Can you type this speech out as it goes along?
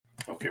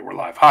Okay, we're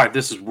live. Hi,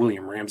 this is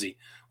William Ramsey.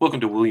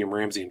 Welcome to William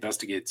Ramsey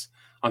Investigates.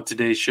 On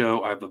today's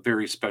show, I have a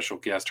very special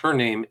guest. Her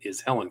name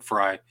is Helen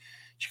Fry.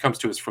 She comes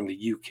to us from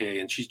the UK,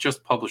 and she's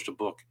just published a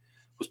book.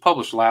 It was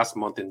published last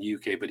month in the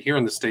UK, but here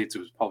in the States, it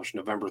was published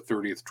November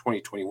 30th,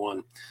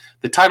 2021.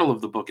 The title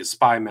of the book is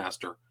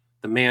Spymaster,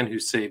 The Man Who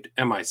Saved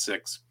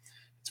MI6.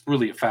 It's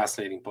really a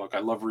fascinating book. I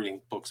love reading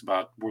books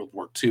about World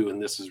War II,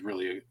 and this is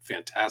really a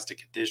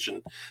fantastic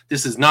edition.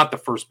 This is not the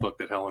first book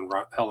that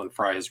Helen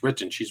Fry has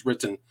written. She's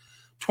written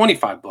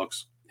 25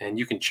 books, and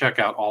you can check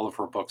out all of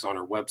her books on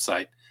her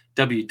website,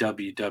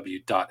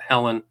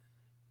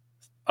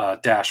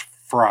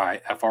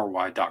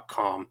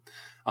 www.helen-fry.com.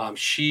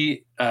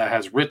 She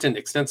has written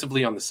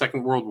extensively on the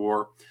Second World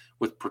War,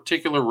 with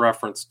particular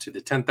reference to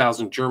the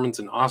 10,000 Germans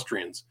and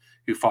Austrians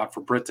who fought for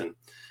Britain,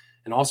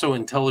 and also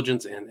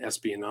intelligence and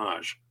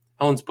espionage.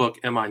 Helen's book,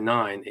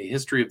 MI6, A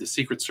History of the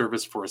Secret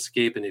Service for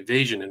Escape and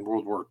Evasion in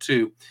World War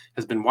II,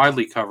 has been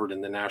widely covered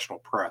in the national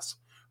press.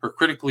 Her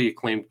critically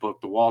acclaimed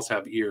book, The Walls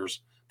Have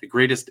Ears, The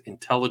Greatest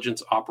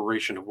Intelligence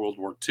Operation of World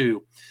War II,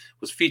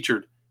 was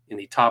featured in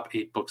the top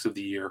 8 books of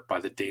the year by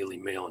the Daily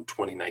Mail in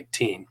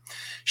 2019.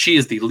 She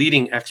is the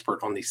leading expert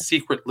on the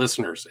secret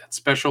listeners at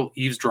special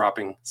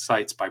eavesdropping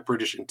sites by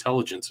British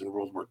intelligence in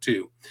World War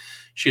II.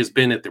 She has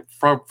been at the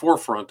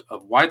forefront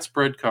of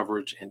widespread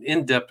coverage and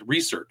in-depth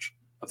research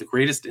of the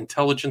greatest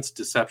intelligence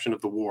deception of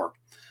the war,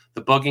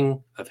 the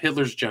bugging of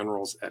Hitler's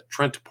generals at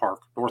Trent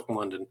Park, North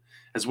London,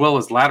 as well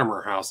as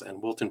Latimer House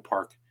and Wilton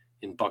Park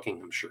in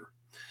Buckinghamshire.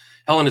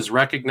 Helen is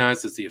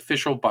recognized as the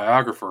official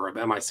biographer of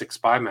MI6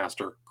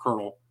 Spymaster,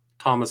 Colonel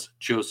Thomas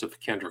Joseph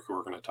Kendrick, who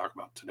we're going to talk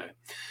about today.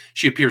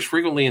 She appears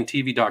frequently in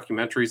TV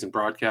documentaries and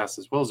broadcasts,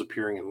 as well as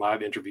appearing in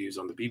live interviews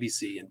on the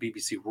BBC and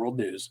BBC World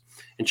News,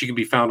 and she can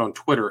be found on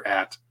Twitter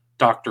at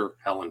Dr.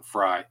 Helen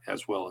Fry,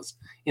 as well as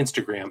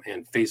Instagram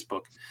and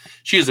Facebook.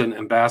 She is an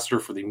ambassador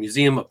for the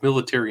Museum of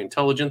Military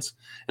Intelligence,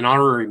 an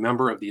honorary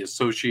member of the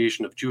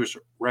Association of Jewish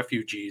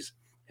Refugees,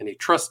 and a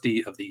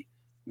trustee of the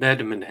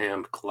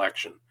Medmenham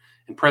Collection,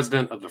 and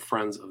president of the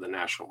Friends of the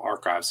National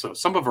Archives. So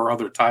some of her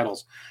other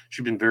titles,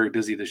 she's been very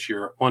busy this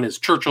year. One is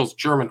Churchill's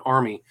German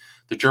Army,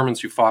 the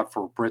Germans who fought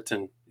for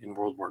Britain in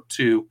World War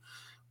II,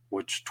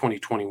 which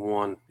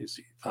 2021 is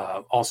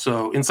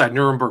also Inside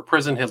Nuremberg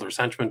Prison, Hitler's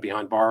Henchmen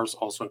Behind Bars,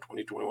 also in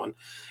 2021.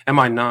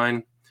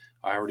 MI6,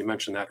 I already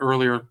mentioned that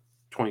earlier,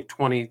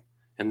 2020.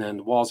 And then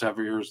The Walls Have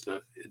Ears,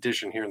 the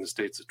edition here in the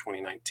States of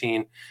 2019.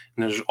 And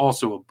there's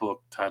also a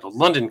book titled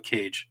London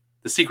Cage,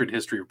 The Secret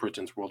History of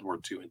Britain's World War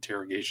II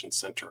Interrogation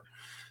Center,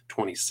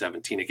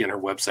 2017. Again, her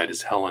website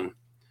is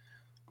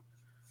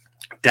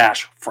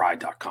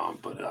helen-fry.com.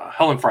 But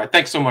Helen Fry,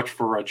 thanks so much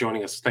for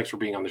joining us. Thanks for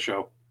being on the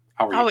show.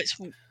 How are you?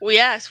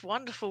 It's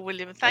wonderful,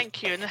 William.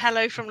 Thank you. And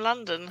hello from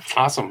London.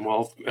 Awesome.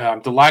 Well,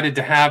 I'm delighted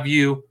to have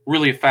you.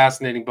 Really a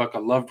fascinating book. I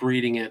loved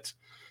reading it.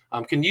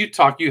 Can you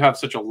talk, you have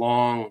such a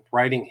long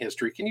writing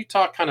history. Can you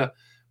talk kind of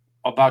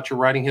about your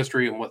writing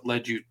history and what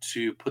led you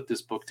to put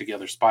this book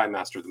together,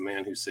 Spymaster, The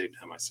Man Who Saved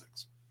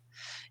MI6?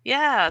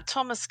 Yeah,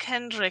 Thomas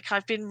Kendrick.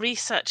 I've been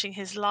researching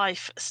his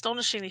life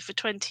astonishingly for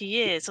 20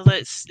 years, although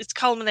it's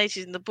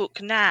culminated in the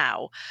book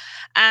now.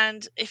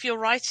 And if you're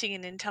writing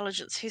in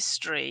intelligence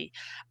history,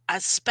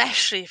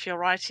 especially if you're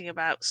writing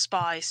about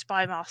spy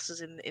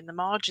masters in the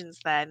margins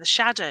there, in the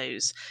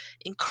shadows,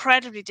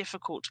 incredibly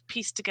difficult to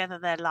piece together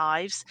their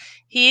lives.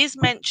 He is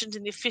mentioned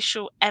in the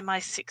official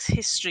MI6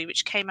 history,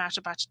 which came out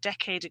about a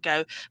decade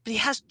ago, but he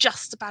has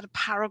just about a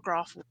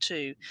paragraph or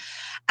two.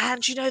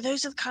 And,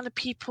 those are the kind of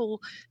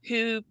people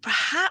who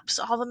perhaps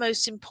are the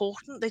most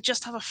important. They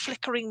just have a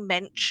flickering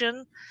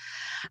mention.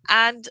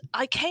 And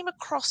I came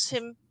across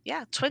him,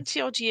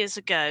 20 odd years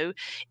ago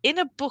in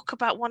a book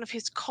about one of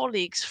his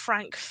colleagues,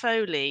 Frank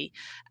Foley.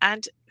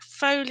 And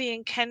Foley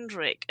and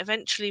Kendrick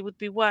eventually would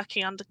be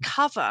working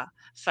undercover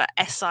for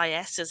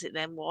SIS, as it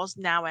then was,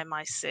 now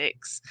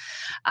MI6,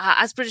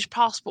 as British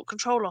passport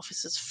control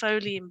officers,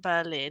 Foley in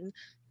Berlin,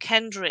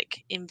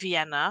 Kendrick in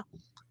Vienna.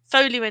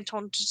 Foley went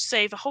on to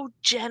save a whole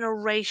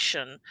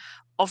generation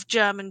of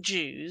German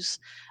Jews,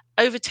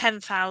 over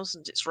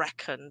 10,000 it's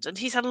reckoned, and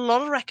he's had a lot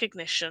of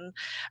recognition.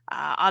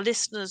 Our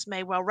listeners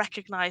may well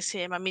recognize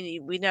him. I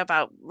mean, we know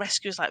about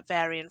rescuers like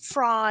Varian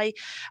Fry,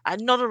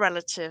 not a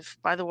relative,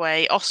 by the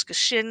way, Oscar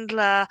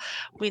Schindler.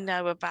 We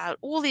know about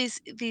all these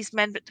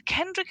men, but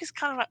Kendrick is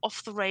kind of like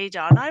off the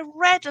radar, and I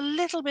read a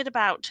little bit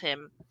about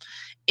him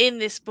in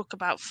this book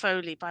about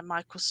Foley by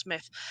Michael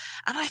Smith,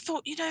 and I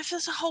thought, if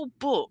there's a whole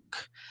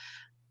book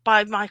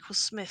by Michael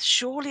Smith,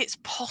 surely it's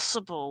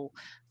possible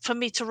for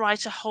me to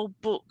write a whole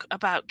book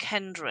about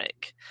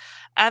Kendrick.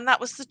 And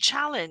that was the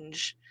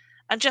challenge.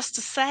 And just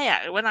to say,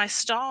 when I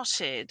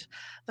started,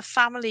 the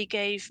family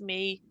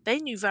they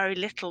knew very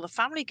little. The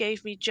family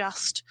gave me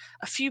just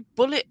a few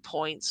bullet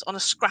points on a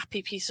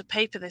scrappy piece of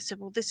paper. They said,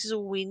 well, this is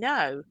all we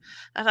know.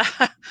 And I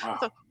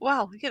thought,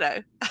 well,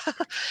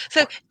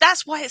 so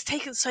that's why it's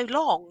taken so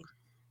long.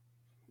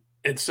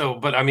 And so,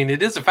 but I mean,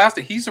 it is a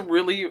fascinating. He's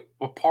really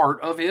a part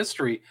of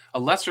history, a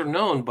lesser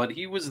known, but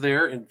he was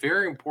there in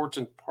very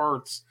important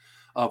parts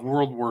of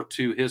World War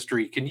II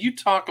history. Can you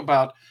talk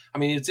about? I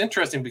mean, it's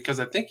interesting because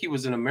I think he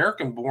was an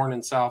American born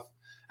in South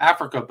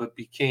Africa, but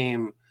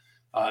became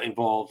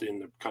involved in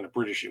the kind of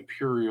British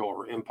Imperial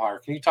or Empire.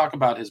 Can you talk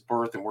about his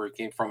birth and where he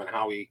came from and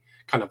how he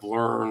kind of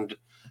learned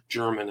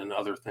German and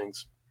other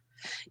things?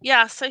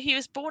 Yeah, so he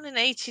was born in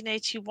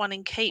 1881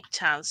 in Cape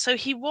Town. So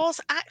he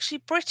was actually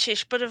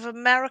British, but of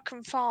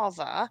American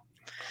father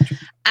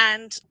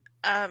and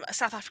a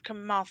South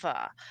African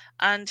mother.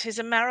 And his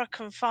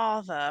American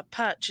father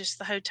purchased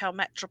the Hotel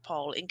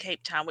Metropole in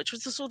Cape Town, which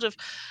was the sort of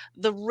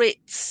the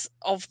Ritz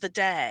of the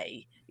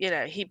day.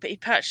 He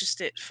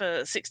purchased it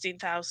for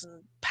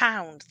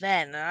 £16,000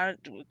 then,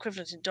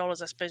 equivalent in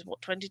dollars, I suppose,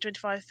 what,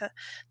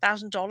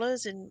 25,000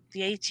 dollars in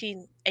the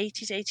 1880s,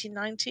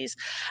 1890s.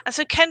 And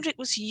so Kendrick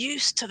was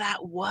used to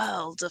that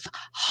world of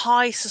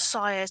high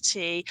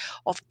society,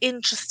 of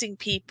interesting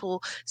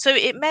people. So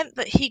it meant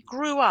that he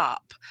grew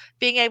up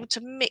being able to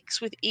mix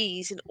with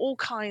ease in all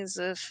kinds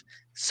of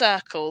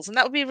circles, and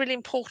that would be really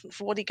important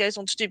for what he goes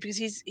on to do, because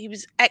he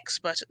was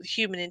expert at the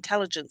human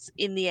intelligence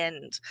in the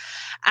end.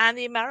 And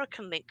the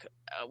American link,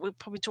 we'll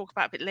probably talk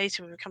about a bit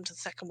later when we come to the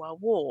Second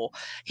World War.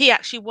 He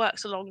actually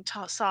works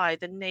alongside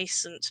the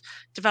nascent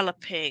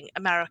developing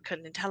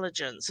American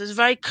intelligence. There's a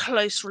very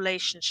close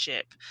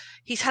relationship.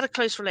 He's had a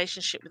close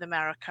relationship with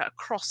America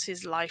across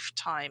his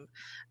lifetime,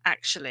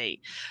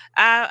 actually.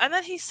 And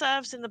then he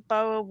serves in the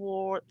Boer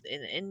War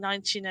in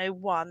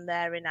 1901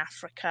 there in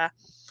Africa.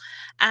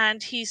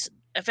 And he's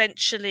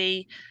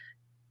eventually,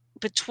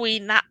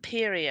 between that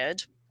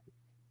period,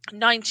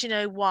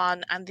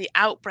 1901 and the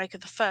outbreak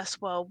of the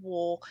First World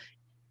War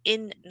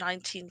in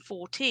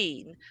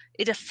 1914,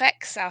 it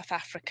affects South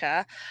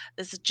Africa.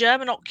 There's the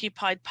German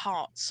occupied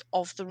parts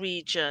of the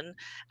region,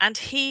 and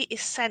he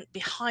is sent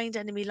behind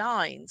enemy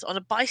lines on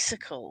a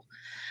bicycle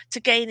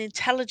to gain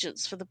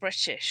intelligence for the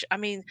British. I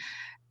mean,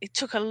 it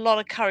took a lot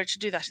of courage to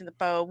do that in the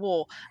Boer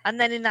War. And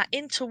then in that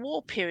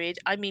interwar period,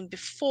 I mean,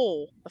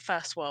 before the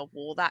First World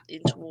War, that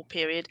interwar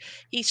period,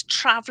 he's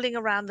traveling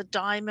around the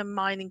diamond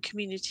mining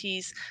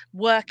communities,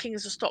 working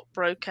as a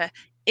stockbroker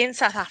in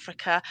South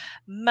Africa,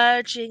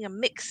 merging and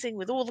mixing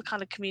with all the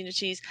kind of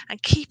communities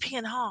and keeping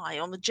an eye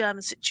on the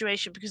German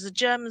situation, because the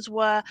Germans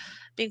were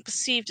being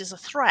perceived as a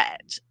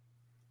threat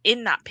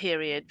in that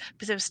period,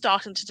 because they were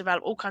starting to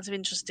develop all kinds of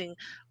interesting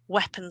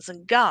weapons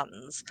and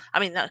guns. I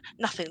mean,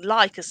 nothing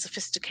like as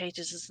sophisticated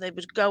as they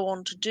would go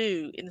on to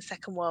do in the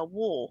Second World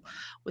War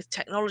with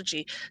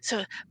technology.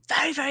 So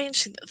very, very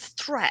interesting that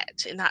the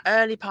threat in that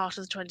early part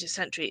of the 20th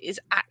century is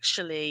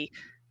actually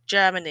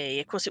Germany.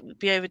 Of course, it would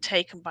be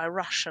overtaken by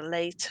Russia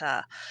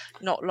later,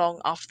 not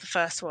long after the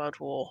First World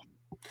War.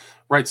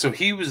 Right. So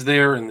he was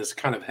there in this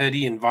kind of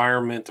heady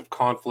environment of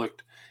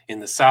conflict in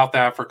the South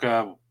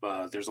Africa.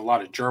 There's a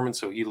lot of German,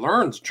 so he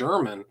learns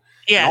German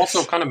and also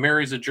Yes. kind of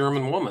marries a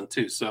German woman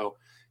too. So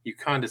you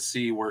kind of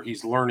see where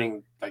he's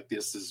learning, like,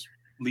 this is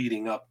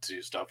leading up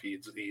to stuff.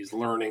 He's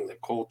learning the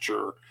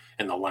culture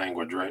and the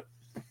language, right?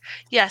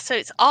 Yeah, so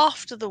it's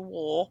after the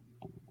war.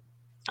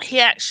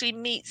 He actually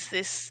meets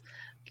this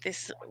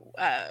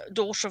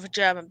daughter of a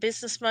German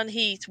businessman.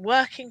 He's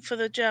working for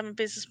the German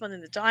businessman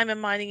in the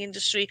diamond mining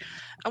industry.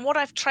 And what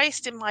I've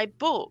traced in my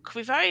book,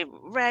 we very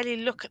rarely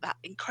look at that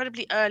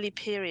incredibly early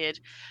period.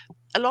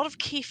 A lot of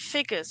key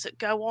figures that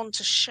go on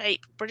to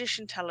shape British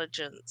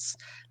intelligence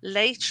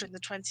later in the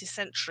 20th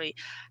century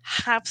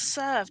have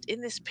served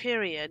in this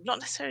period, not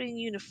necessarily in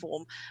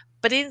uniform,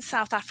 but in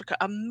South Africa,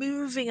 are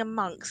moving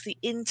amongst the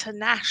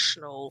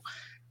international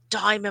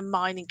diamond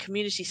mining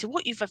community. So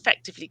what you've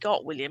effectively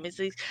got, William, is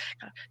these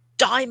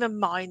diamond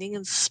mining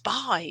and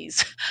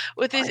spies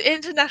with these Right.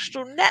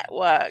 international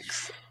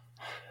networks.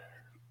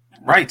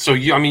 Right. So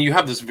you have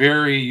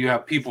you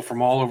have people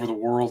from all over the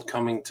world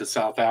coming to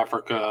South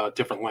Africa,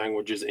 different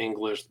languages,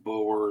 English, the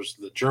Boers,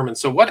 the German.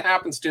 So what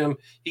happens to him?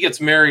 He gets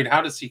married.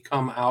 How does he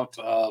come out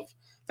of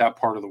that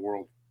part of the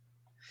world?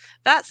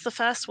 That's the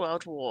First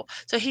World War.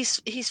 So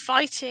he's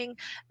fighting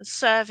and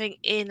serving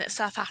in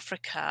South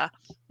Africa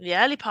in the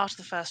early part of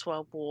the First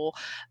World War.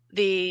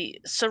 The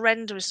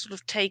surrender is sort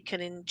of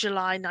taken in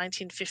July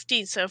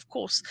 1915. So of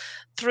course,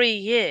 3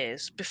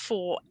 years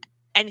before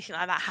anything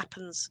like that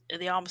happens in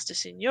the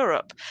armistice in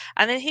Europe.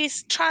 And then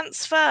he's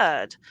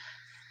transferred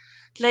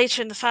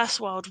later in the First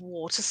World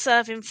War to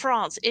serve in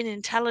France in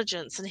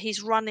intelligence, and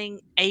he's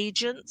running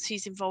agents.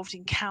 He's involved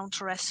in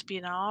counter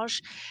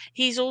espionage.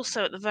 He's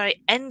also, at the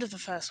very end of the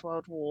First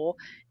World War,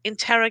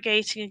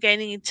 interrogating and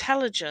gaining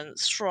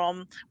intelligence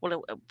from,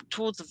 well,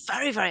 towards the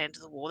very, very end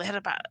of the war, they had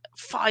about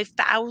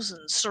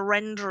 5,000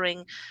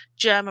 surrendering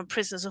German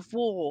prisoners of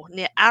war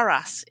near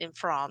Arras in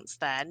France,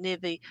 there near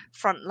the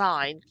front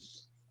line.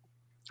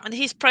 And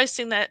he's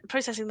processing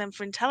them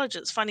for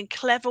intelligence, finding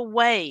clever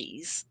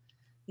ways,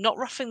 not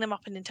roughing them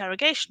up in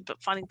interrogation,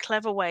 but finding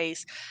clever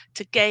ways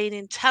to gain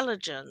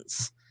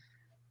intelligence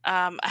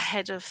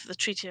ahead of the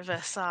Treaty of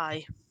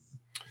Versailles.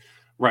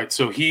 Right.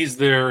 So he's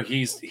there.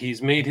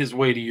 He's made his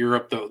way to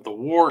Europe. The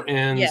war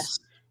ends, Yes.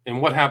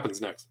 and what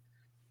happens next?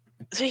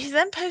 So he's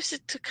then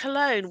posted to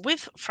Cologne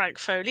with Frank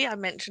Foley, I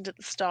mentioned at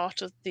the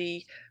start of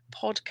the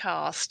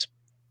podcast.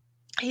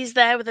 He's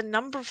there with a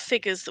number of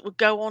figures that would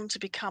go on to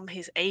become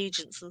his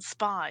agents and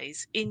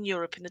spies in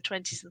Europe in the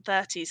 20s and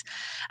 30s.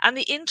 And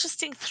the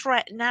interesting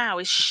threat now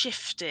is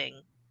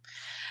shifting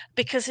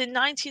because in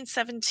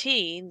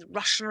 1917, the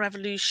Russian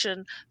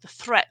Revolution, the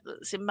threat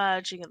that's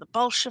emerging are the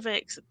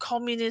Bolsheviks, and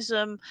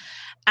communism.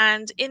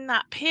 And in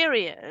that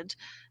period,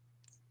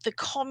 the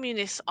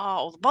communists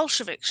are, or the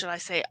Bolsheviks, should I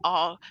say,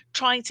 are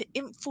trying to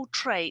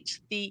infiltrate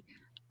the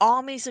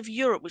armies of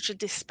Europe, which are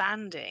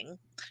disbanding,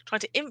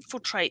 trying to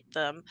infiltrate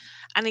them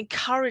and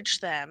encourage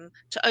them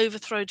to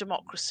overthrow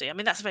democracy. I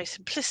mean, that's a very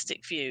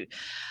simplistic view.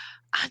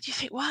 And you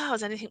think, wow,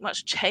 has anything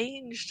much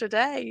changed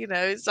today?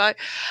 It's like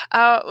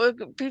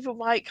people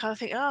might kind of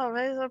think, oh,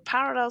 there's a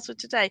parallels with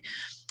today.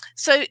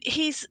 So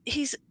he's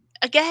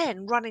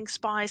again running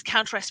spies,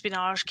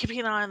 counter-espionage, keeping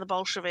an eye on the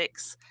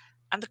Bolsheviks.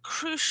 And the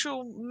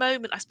crucial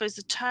moment, I suppose,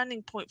 the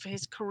turning point for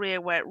his career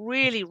where it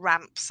really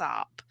ramps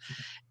up,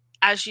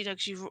 as you know,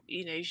 because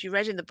as you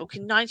read in the book,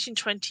 in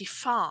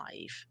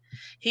 1925,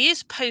 he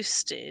is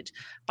posted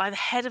by the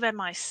head of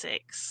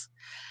MI6,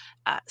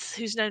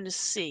 who's known as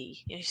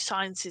C. He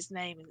signs his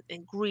name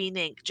in green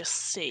ink, just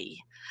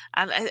C.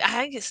 And I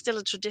think it's still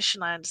a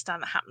tradition, I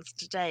understand, that happens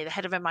today. The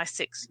head of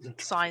MI6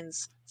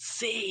 signs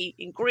C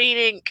in green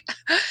ink.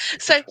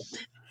 So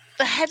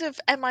the head of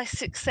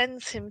MI6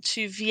 sends him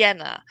to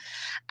Vienna.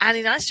 And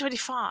in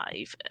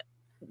 1925,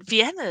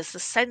 Vienna is the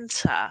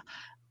center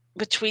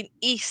between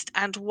East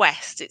and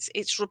West.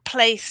 It's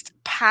replaced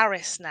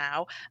Paris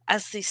now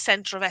as the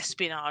center of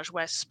espionage,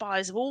 where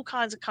spies of all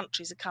kinds of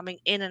countries are coming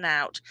in and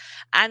out.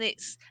 And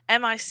it's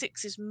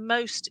MI6's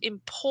most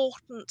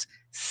important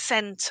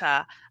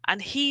center.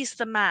 And he's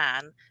the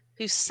man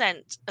who's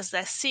sent as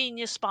their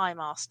senior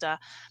spymaster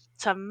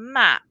to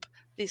map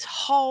this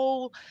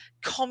whole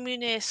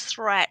communist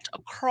threat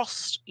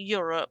across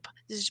Europe.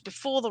 This is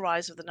before the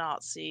rise of the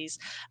Nazis,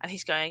 and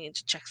he's going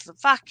into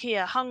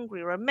Czechoslovakia,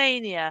 Hungary,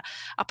 Romania,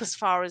 up as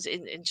far as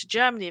into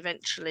Germany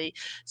eventually.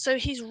 So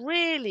he's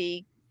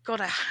really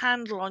got a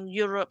handle on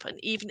Europe and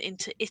even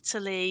into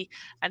Italy,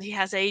 and he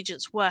has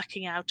agents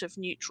working out of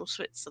neutral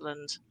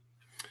Switzerland.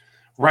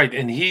 Right,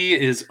 and he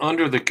is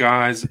under the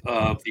guise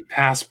of the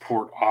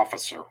passport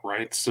officer,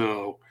 right?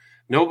 So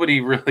nobody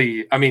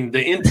really, I mean,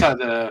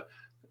 the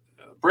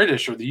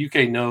British or the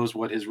UK knows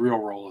what his real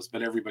role is,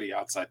 but everybody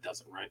outside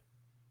doesn't, right?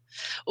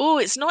 Oh,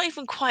 it's not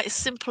even quite as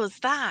simple as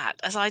that,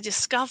 as I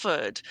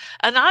discovered.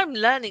 And I'm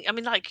learning, I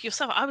mean, like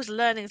yourself, I was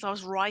learning as I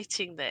was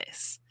writing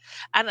this.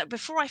 And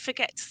before I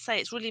forget to say,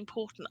 it's really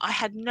important, I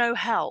had no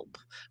help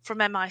from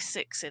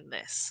MI6 in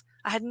this.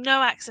 I had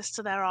no access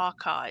to their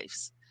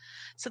archives.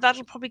 So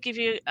that'll probably give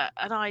you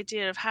an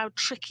idea of how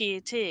tricky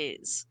it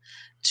is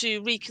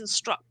to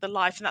reconstruct the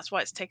life, and that's why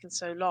it's taken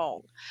so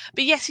long.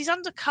 But yes, he's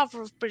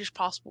undercover of British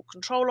Passport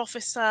Control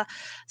Officer.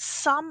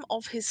 Some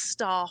of his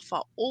staff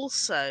are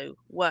also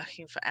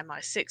working for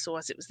MI6, or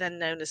as it was then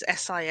known as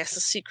SIS,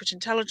 a Secret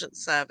Intelligence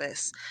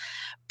Service.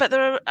 But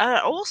there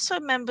are also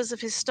members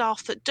of his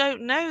staff that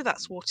don't know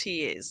that's what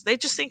he is. They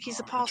just think he's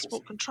a Oh,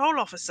 passport interesting. control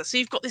officer. So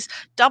you've got this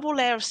double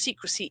layer of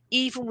secrecy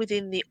even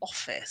within the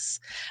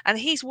office. And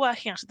he's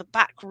working out of the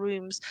back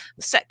rooms.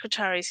 The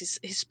secretaries,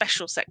 his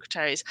special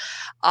secretaries,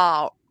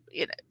 are,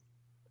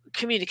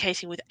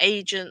 communicating with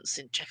agents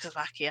in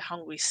Czechoslovakia,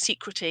 Hungary,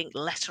 secreting,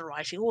 letter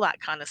writing, all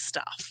that kind of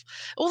stuff.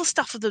 All the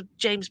stuff of the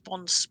James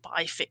Bond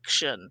spy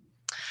fiction.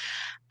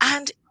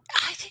 And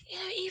I think,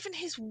 even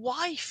his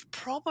wife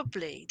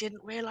probably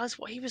didn't realize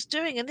what he was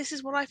doing. And this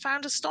is what I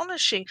found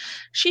astonishing.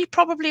 She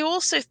probably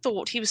also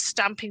thought he was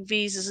stamping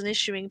visas and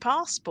issuing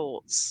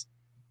passports.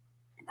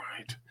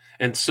 Right.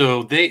 And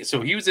so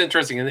he was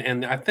interesting.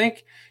 And I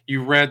think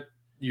you wrote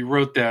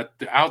that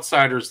the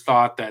outsiders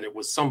thought that it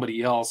was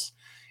somebody else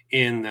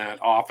in that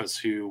office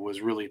who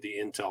was really the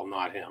intel,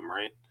 not him,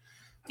 right?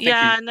 I think you,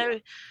 Yeah, no,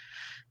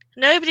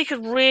 nobody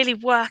could really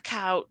work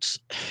out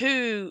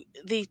who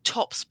the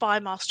top spy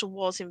master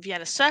was in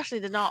Vienna.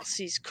 Certainly the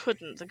Nazis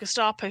couldn't. The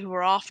Gestapo who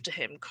were after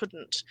him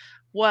couldn't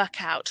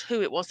work out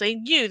who it was. They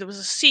knew there was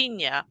a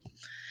senior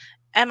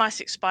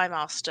MI6 spy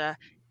master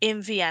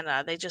in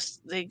Vienna. They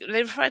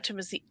referred to him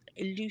as the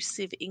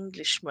elusive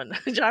Englishman,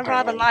 which I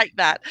rather oh, like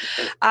that.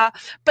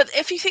 But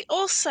if you think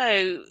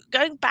also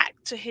going back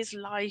to his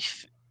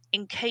life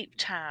in Cape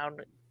Town,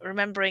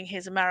 remembering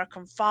his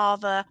American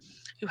father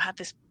who had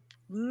this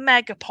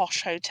mega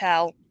posh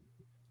hotel.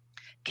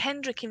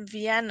 Kendrick in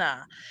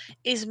Vienna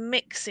is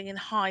mixing in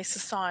high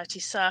society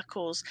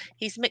circles.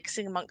 He's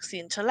mixing amongst the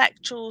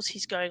intellectuals.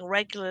 He's going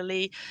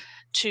regularly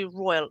to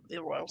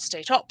the Royal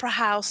State Opera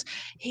House.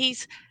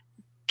 He's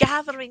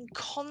gathering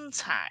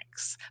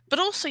contacts, but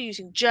also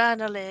using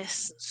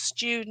journalists and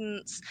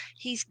students.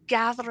 He's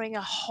gathering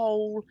a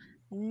whole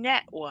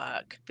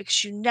network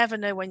because you never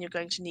know when you're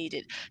going to need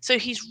it. So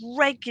he's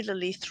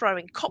regularly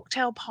throwing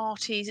cocktail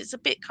parties. It's a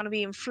bit kind of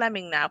Ian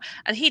Fleming now.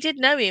 And he did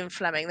know Ian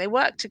Fleming. They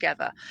worked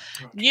together,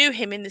 knew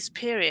interesting. him in this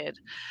period.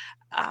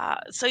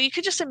 So you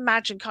could just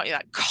imagine, can't you,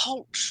 that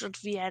cultured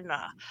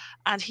Vienna,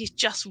 and he's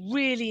just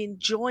really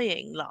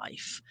enjoying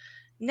life,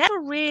 never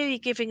really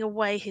giving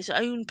away his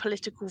own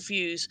political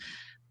views,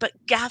 but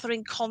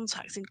gathering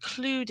contacts,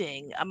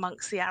 including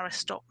amongst the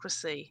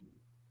aristocracy.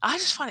 I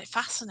just find it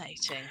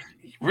fascinating.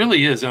 It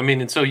really is. I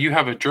mean, and so you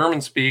have a German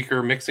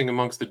speaker mixing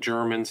amongst the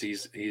Germans.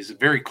 He's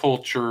very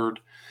cultured,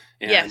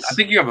 and I Yes.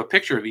 think you have a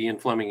picture of Ian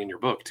Fleming in your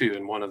book too.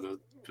 In one of the,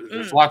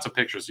 there's Mm. lots of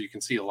pictures, so you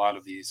can see a lot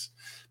of these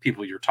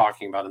people you're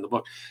talking about in the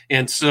book.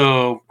 And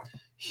so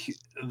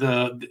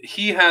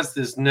he has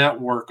this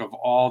network of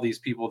all these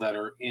people that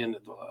are in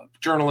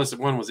journalists.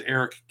 One was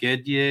Eric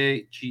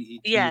Gedye,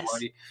 Yes.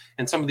 Gety,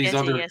 and some of these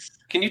Getty, other. yes.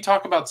 Can you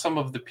talk about some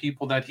of the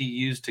people that he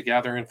used to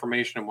gather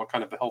information and what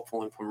kind of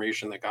helpful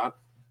information they got?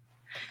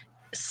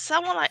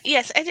 Someone like,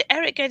 yes,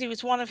 Eric Geddy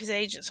was one of his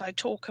agents I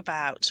talk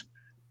about.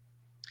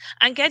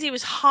 And Geddy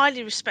was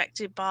highly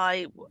respected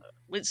by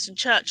Winston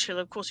Churchill.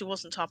 Of course, he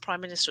wasn't our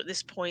prime minister at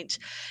this point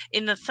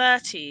in the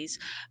 30s,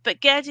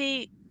 but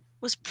Geddy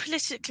was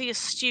politically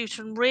astute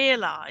and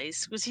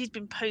realized, because he'd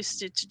been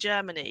posted to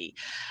Germany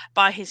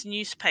by his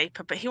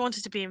newspaper, but he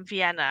wanted to be in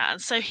Vienna.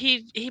 And so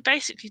he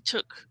basically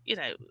took,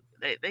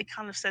 they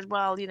kind of said,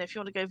 well, if you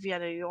want to go to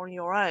Vienna, you're on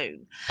your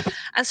own.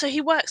 And so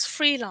he works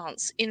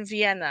freelance in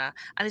Vienna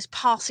and is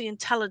passing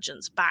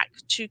intelligence back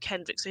to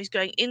Kendrick. So he's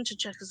going into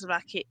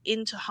Czechoslovakia,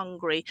 into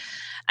Hungary.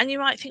 And you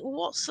might think, well,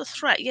 what's the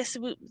threat? Yes,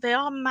 they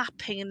are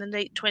mapping in the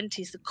late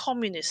 20s the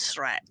communist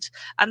threat,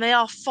 and they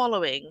are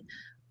following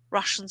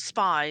Russian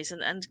spies.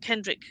 And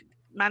Kendrick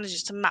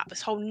manages to map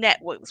this whole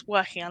network that's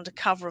working under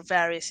cover of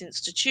various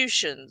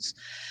institutions.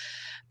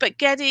 But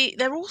Geddy,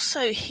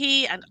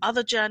 he and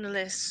other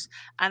journalists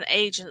and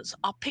agents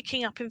are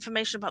picking up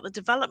information about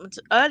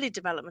the early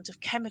development of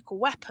chemical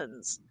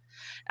weapons.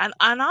 And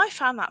I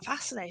found that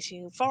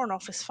fascinating in Foreign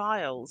Office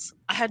files.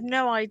 I had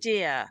no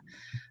idea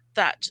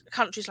that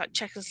countries like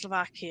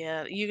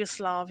Czechoslovakia,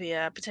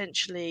 Yugoslavia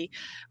potentially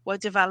were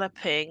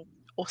developing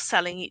or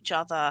selling each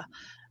other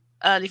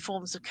early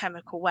forms of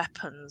chemical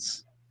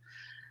weapons.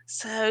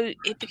 So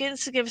it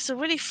begins to give us a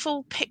really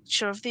full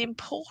picture of the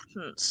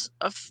importance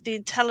of the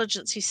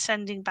intelligence he's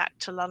sending back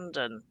to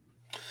London.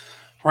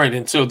 Right,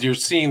 and so you're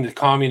seeing the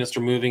communists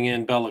are moving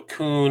in Bela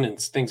Kun, and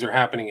things are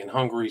happening in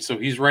Hungary. So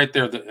he's right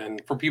there.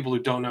 And for people who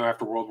don't know,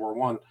 after World War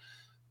One,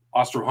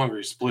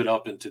 Austro-Hungary split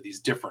up into these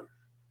different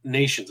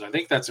nations. I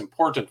think that's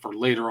important for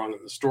later on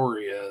in the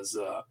story as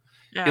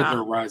Yeah.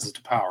 Hitler rises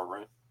to power.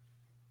 Right.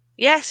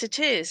 Yes, it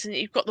is. And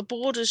you've got the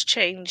borders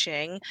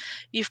changing.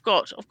 You've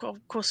got, of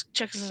course,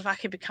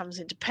 Czechoslovakia becomes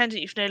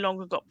independent. You've no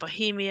longer got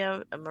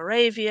Bohemia and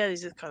Moravia.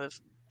 These are kind of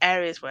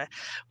areas where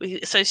we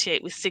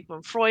associate with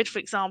Sigmund Freud, for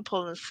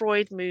example. And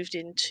Freud moved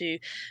into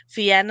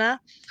Vienna.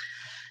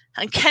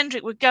 And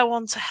Kendrick would go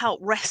on to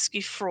help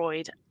rescue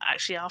Freud,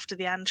 actually, after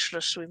the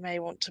Anschluss. We may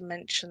want to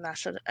mention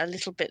that a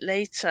little bit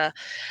later.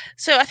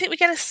 So I think we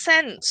get a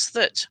sense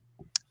that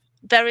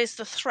there is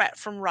the threat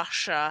from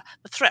Russia,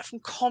 the threat from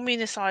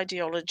communist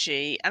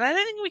ideology, and I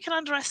don't think we can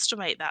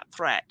underestimate that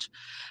threat.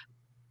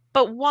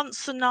 But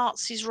once the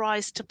Nazis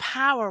rise to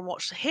power and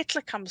once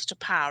Hitler comes to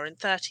power in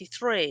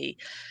 1933,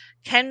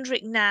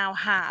 Kendrick now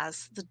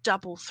has the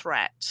double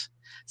threat.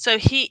 So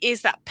he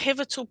is that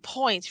pivotal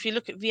point. If you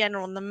look at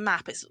Vienna on the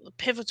map, it's the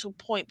pivotal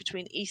point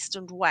between East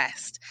and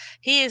West.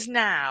 He is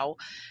now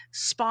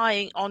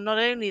spying on not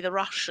only the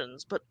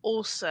Russians, but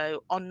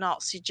also on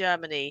Nazi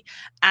Germany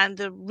and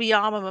the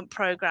rearmament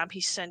program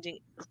he's sending,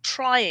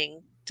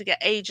 trying to get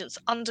agents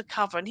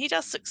undercover. And he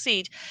does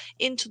succeed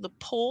into the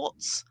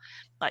ports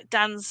like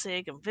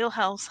Danzig and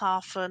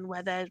Wilhelmshaven,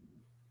 where they're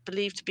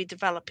believed to be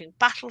developing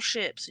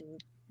battleships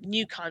and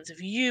new kinds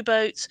of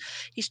U-boats.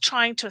 He's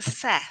trying to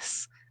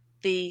assess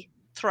the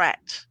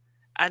threat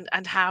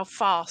and how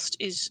fast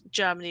is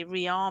Germany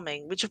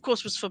rearming, which of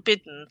course was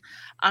forbidden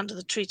under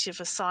the Treaty of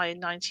Versailles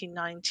in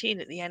 1919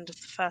 at the end of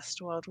the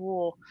First World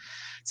War.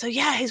 So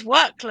yeah, his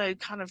workload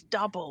kind of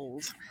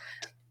doubled.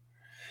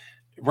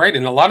 Right,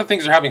 and a lot of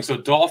things are happening. So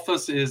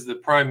Dollfuss is the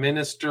prime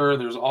minister.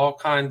 There's all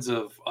kinds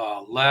of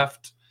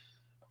left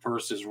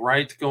versus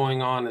right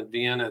going on in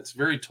Vienna. It's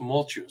very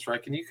tumultuous,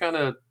 right? Can you kind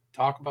of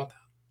talk about that?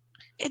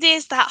 It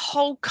is that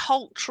whole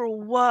cultural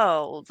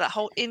world, that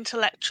whole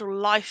intellectual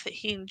life that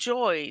he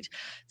enjoyed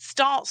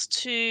starts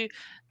to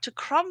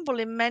crumble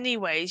in many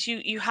ways.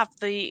 You have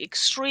the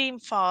extreme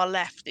far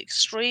left, the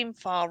extreme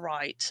far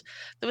right.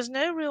 There was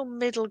no real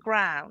middle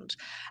ground,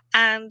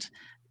 and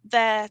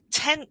their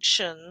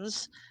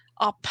tensions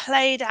are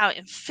played out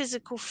in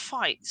physical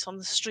fights on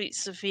the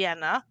streets of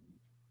Vienna.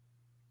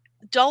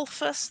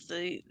 Dollfuss,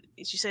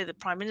 as you say, the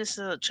prime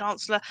minister, the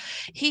chancellor,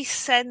 he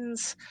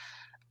sends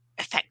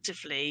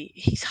effectively,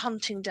 he's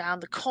hunting down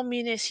the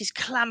communists, he's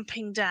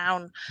clamping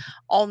down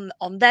on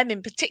them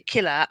in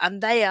particular, and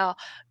they are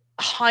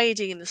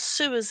hiding in the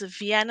sewers of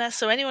Vienna.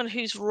 So anyone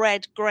who's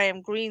read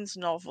Graham Greene's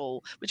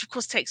novel, which of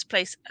course takes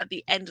place at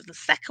the end of the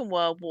Second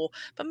World War,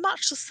 but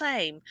much the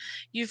same,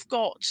 you've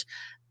got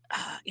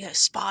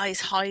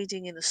spies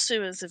hiding in the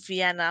sewers of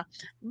Vienna,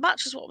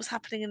 much as what was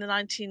happening in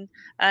the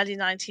early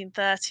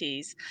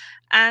 1930s.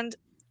 And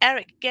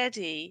Eric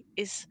Geddy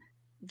is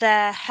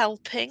there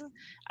helping,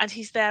 and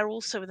he's there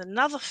also with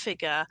another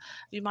figure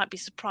you might be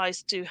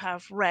surprised to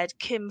have read,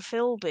 Kim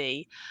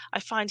Philby. I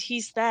find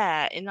he's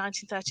there in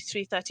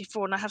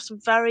 1933-34, and I have some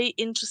very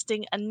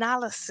interesting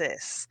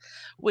analysis,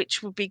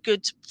 which would be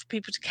good for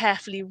people to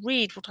carefully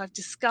read what I've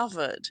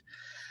discovered.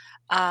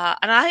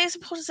 And I think it's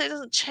important to say it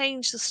doesn't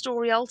change the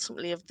story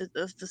ultimately of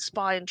the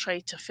spy and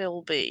traitor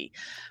Philby,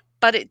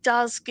 but it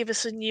does give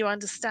us a new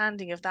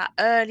understanding of that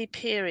early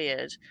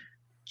period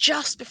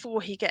just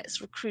before he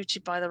gets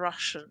recruited by the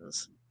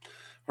Russians.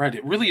 Right.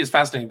 It really is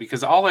fascinating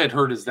because all I had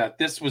heard is that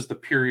this was the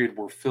period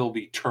where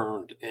Philby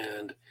turned,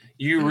 and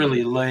you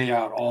really lay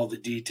out all the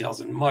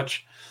details in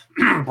much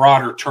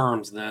broader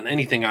terms than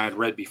anything I had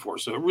read before.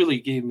 So it really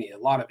gave me a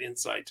lot of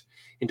insight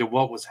into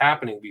what was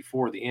happening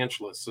before the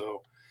Anschluss.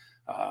 So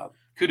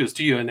kudos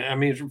to you. And I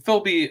mean,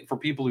 Philby, for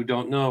people who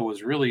don't know,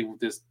 was really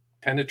this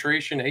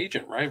penetration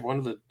agent, right? One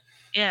of the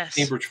Yes.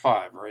 Cambridge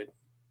Five, right?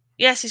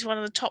 Yes, he's one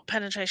of the top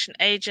penetration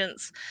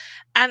agents.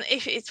 And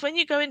if it's when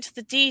you go into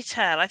the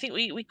detail, I think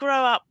we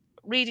grow up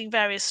reading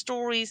various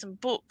stories and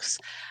books,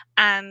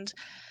 and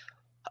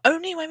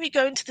only when we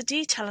go into the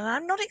detail, and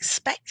I'm not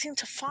expecting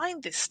to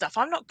find this stuff.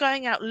 I'm not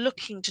going out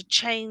looking to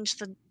change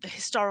the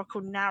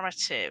historical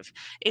narrative.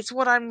 It's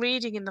what I'm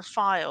reading in the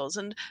files.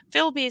 And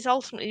Philby is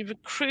ultimately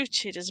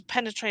recruited as a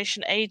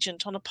penetration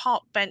agent on a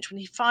park bench when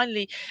he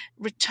finally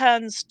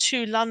returns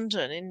to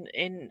London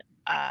in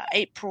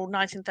April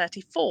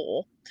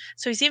 1934.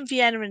 So he's in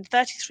Vienna in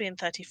 33 and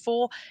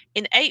 34.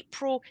 In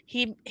April,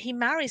 he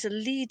marries a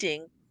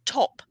leading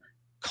top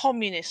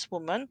communist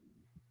woman.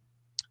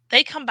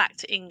 They come back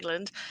to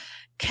England.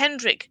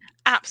 Kendrick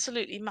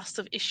absolutely must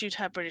have issued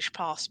her British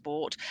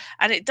passport,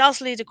 and it does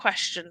lead a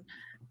question: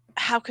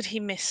 how could he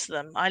miss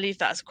them? I leave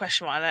that as a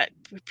question mark. I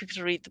like people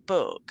to read the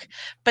book,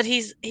 but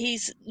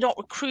he's not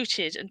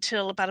recruited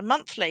until about a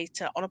month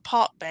later on a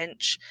park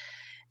bench.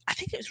 I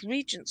think it was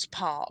Regent's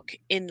Park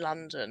in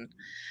London.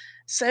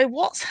 So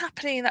what's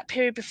happening in that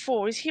period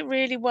before? Is he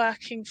really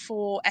working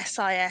for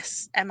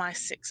SIS,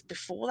 MI6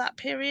 before that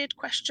period?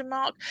 Question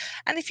mark.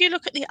 And if you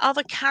look at the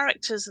other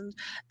characters, and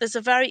there's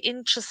a very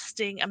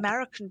interesting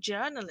American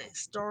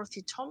journalist,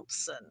 Dorothy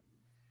Thompson.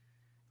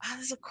 And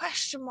there's a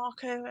question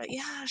mark over.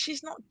 Yeah,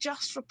 she's not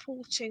just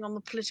reporting on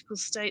the political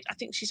state. I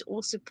think she's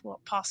also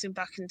passing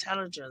back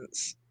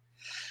intelligence.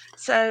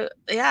 So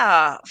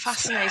yeah,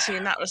 fascinating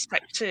in that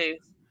respect too.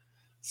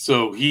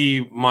 So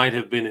he might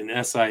have been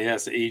an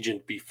SIS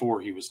agent before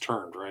he was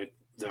turned, right?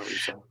 Is that what you're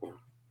saying?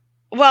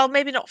 Well,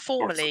 maybe not Or,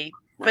 formally,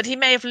 right. but he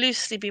may have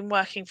loosely been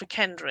working for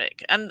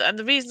Kendrick. And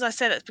the reasons I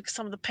say that is because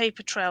some of the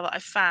paper trail that I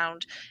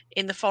found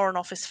in the Foreign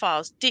Office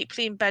files,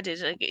 deeply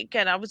embedded.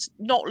 Again, I was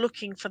not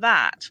looking for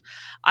that.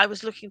 I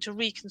was looking to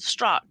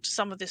reconstruct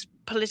some of this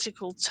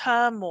political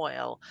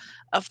turmoil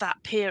of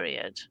that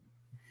period.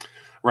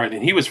 Right,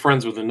 and he was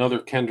friends with another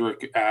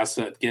Kendrick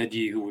asset,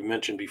 Gedye, who we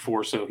mentioned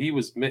before. So he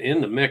was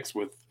in the mix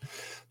with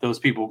those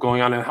people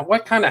going on. And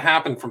what kind of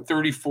happened from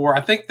 34?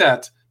 I think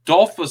that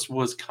Dollfuss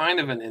was kind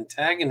of an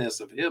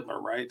antagonist of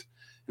Hitler, right?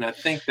 And I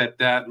think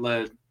that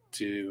led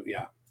to,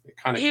 yeah, it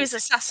kind of He was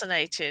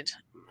assassinated.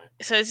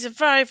 So it's a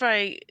very,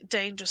 very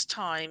dangerous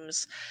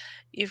times.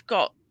 You've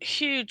got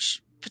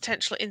huge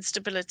potential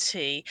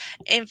instability.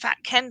 In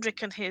fact,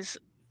 Kendrick and his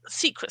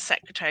secret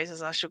secretaries,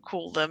 as I should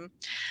call them,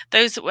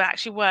 those that were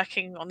actually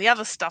working on the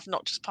other stuff,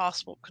 not just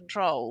passport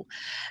control,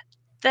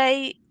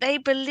 they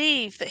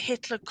believed that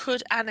Hitler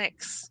could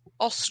annex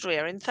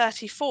Austria in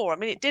 34. I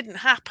mean, it didn't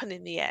happen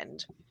in the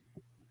end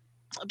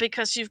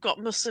because you've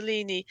got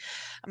Mussolini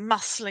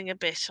muscling a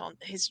bit on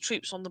his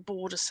troops on the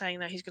border, saying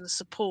that he's going to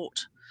support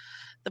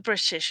the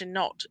British and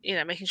not,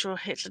 making sure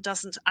Hitler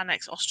doesn't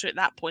annex Austria at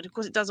that point. Of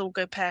course, it does all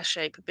go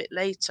pear-shaped a bit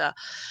later.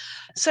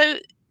 So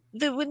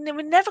they were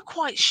never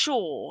quite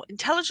sure.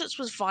 Intelligence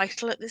was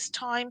vital at this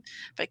time,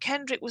 but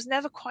Kendrick was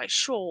never quite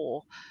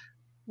sure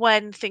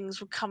when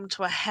things would come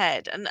to a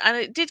head. And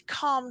it did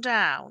calm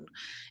down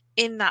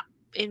in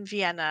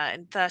Vienna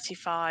in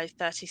 35,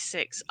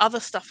 36. Other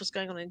stuff was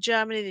going on in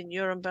Germany, the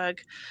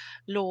Nuremberg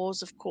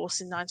laws, of course,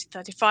 in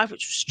 1935,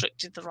 which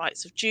restricted the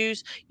rights of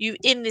Jews. You,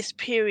 in this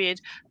period,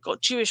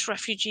 got Jewish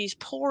refugees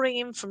pouring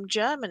in from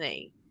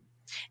Germany.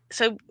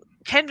 So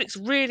Kendrick's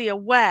really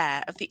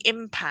aware of the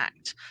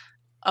impact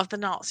of the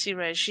Nazi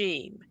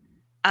regime.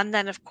 And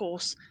then, of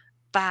course,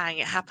 bang,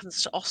 it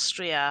happens to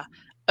Austria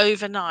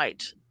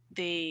overnight.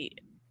 The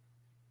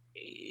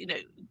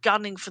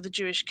gunning for the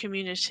Jewish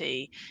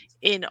community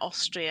in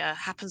Austria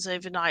happens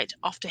overnight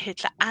after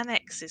Hitler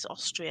annexes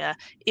Austria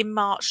in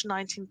March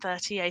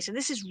 1938. And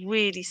this is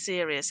really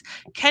serious.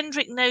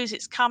 Kendrick knows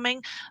it's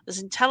coming.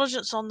 There's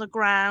intelligence on the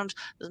ground,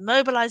 there's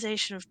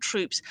mobilization of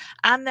troops,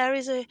 and there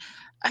is a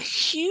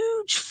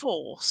huge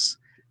force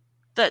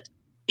that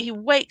he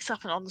wakes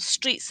up on the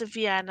streets of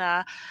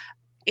Vienna.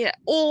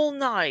 All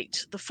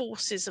night the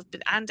forces have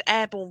been, and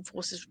airborne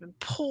forces have been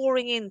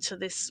pouring into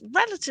this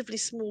relatively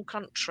small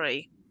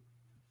country.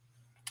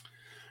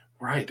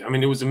 right. I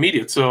mean, it was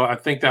immediate. So I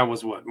think that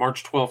was what,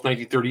 March 12th,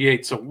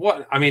 1938. So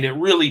it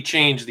really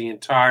changed the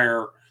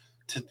entire,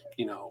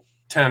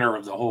 tenor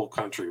of the whole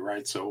country,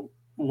 right? So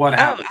what Oh,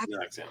 happens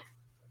next? Yeah.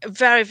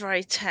 very,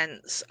 very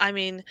tense. I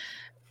mean,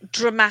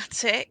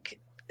 dramatic.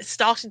 It's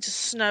starting to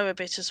snow a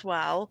bit as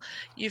well.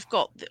 You've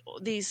got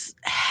these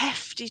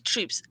hefty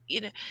troops,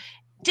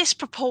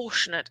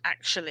 disproportionate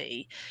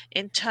actually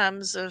in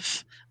terms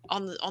of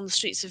on the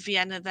streets of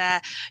Vienna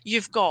there.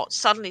 You've got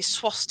suddenly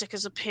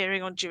swastikas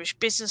appearing on Jewish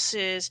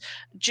businesses,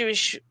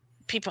 Jewish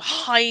people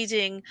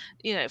hiding,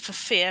 for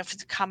fear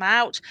to come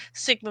out.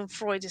 Sigmund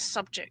Freud is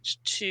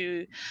subject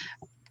to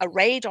a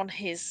raid on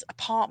his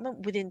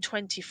apartment within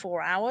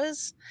 24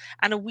 hours.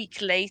 And a week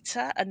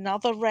later,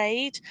 another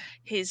raid.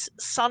 His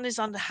son is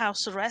under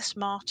house arrest,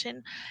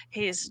 Martin.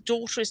 His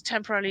daughter is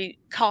temporarily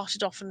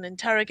carted off and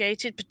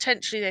interrogated.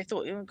 Potentially, they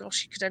thought, oh gosh,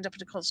 she could end up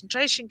in a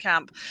concentration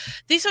camp.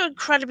 These are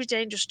incredibly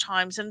dangerous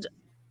times. And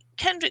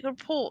Kendrick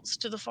reports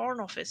to the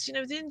Foreign Office,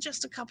 within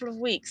just a couple of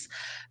weeks,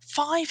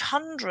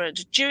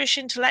 500 Jewish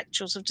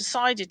intellectuals have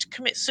decided to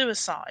commit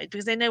suicide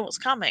because they know what's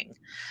coming.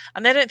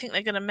 And they don't think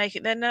they're going to make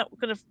it. They're not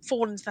going to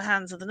fall into the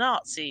hands of the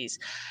Nazis.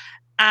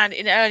 And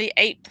in early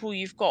April,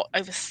 you've got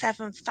over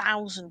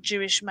 7,000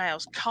 Jewish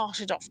males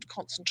carted off to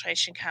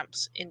concentration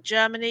camps in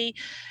Germany.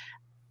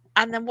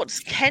 And then what does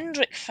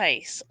Kendrick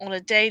face on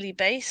a daily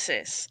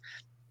basis?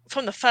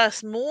 From the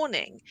first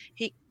morning,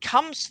 he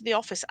comes to the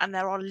office and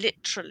there are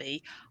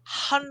literally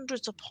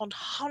hundreds upon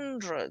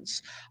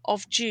hundreds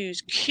of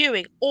Jews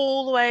queuing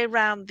all the way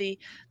around the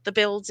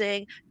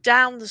building,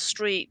 down the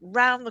street,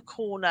 round the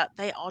corner.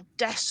 They are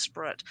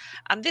desperate.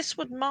 And this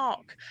would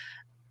mark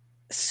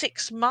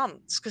 6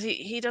 months, because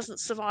he doesn't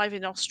survive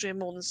in Austria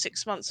more than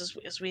 6 months,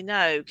 as we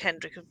know.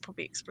 Kendrick will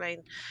probably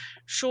explain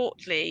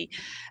shortly.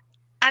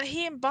 And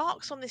he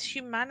embarks on this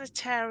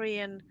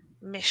humanitarian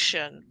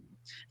mission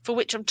for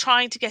which I'm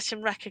trying to get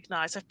him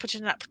recognised. I've put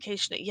in an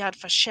application at Yad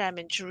Vashem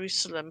in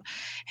Jerusalem.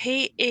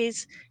 He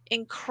is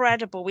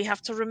incredible. We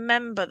have to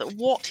remember that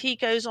what he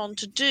goes on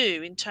to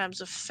do in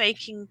terms of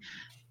faking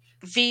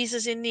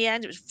visas in the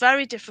end, it was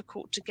very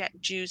difficult to get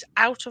Jews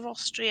out of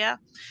Austria.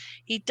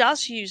 He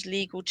does use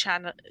legal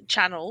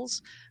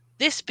channels.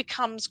 This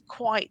becomes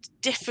quite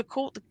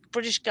difficult. The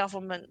British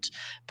government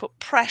put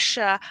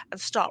pressure and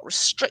start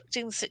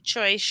restricting the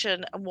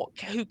situation and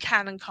who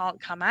can and can't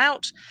come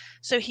out.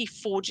 So he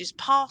forges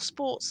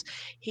passports.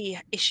 He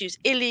issues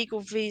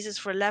illegal visas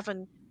for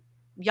 11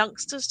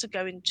 youngsters to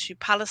go into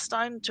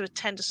Palestine to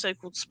attend a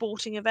so-called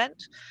sporting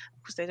event,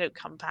 because they don't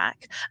come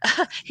back.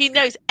 He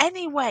knows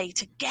any way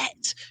to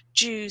get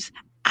Jews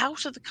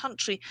out of the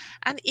country,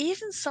 and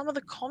even some of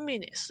the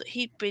communists that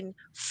he'd been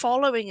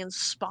following and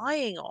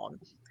spying on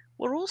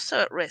were also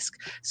at risk.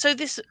 So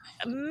this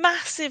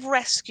massive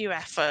rescue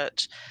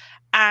effort,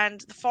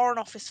 and the Foreign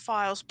Office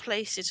files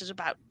place it at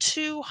about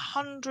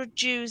 200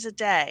 Jews a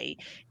day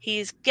he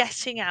is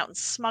getting out and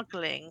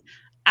smuggling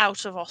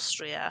out of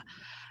Austria.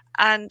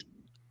 And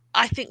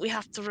I think we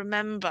have to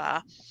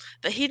remember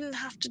that he didn't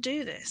have to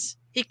do this.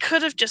 He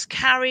could have just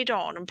carried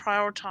on and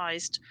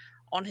prioritized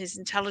on his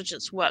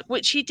intelligence work,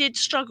 which he did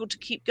struggle to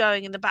keep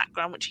going in the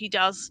background, which he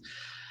does,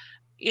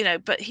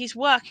 but he's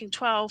working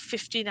 12,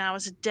 15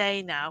 hours a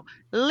day now,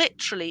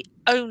 literally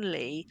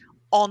only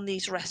on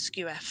these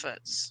rescue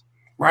efforts.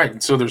 Right.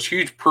 And so there's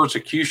huge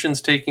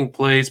persecutions taking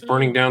place,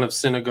 burning down of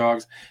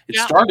synagogues. It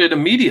Yeah. started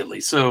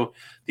immediately. So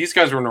these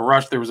guys were in a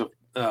rush. There was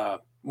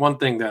one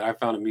thing that I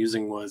found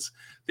amusing was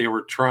they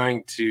were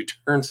trying to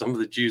turn some of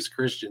the Jews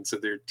Christians. So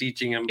they're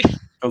teaching them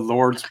the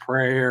Lord's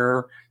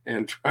Prayer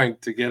and trying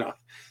to get on.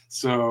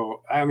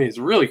 So, I mean, it's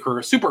really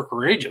super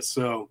courageous.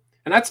 So,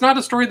 and that's not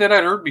a story that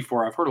I'd heard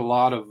before. I've heard a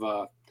lot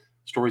of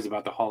stories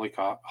about the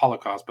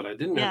Holocaust, but I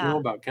didn't know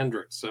about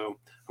Kendrick. So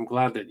I'm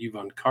glad that you've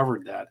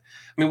uncovered that.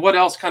 I mean, what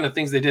else kind of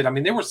things they did? I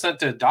mean, they were sent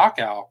to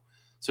Dachau.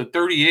 So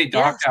 38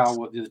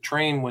 Dachau, the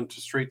train went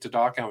straight to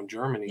Dachau in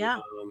Germany. Yeah.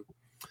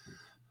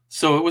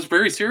 So it was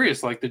very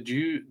serious. Like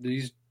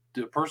the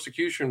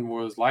persecution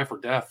was life or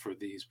death for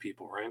these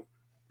people, right?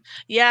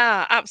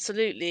 Yeah,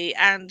 absolutely.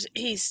 And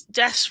he's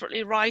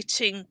desperately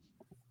writing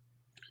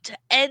to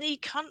any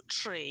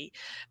country,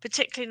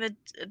 particularly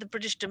in the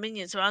British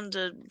dominions, or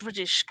under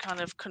British kind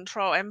of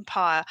control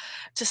empire,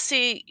 to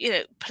see,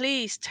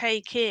 please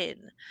take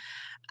in.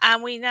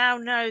 And we now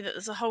know that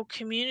there's a whole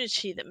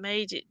community that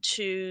made it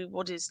to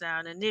what is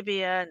now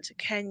Namibia and to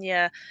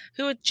Kenya,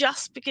 who are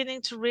just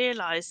beginning to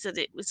realize that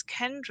it was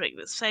Kendrick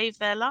that saved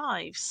their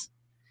lives.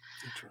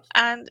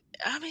 And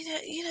I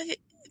mean,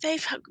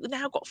 they've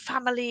now got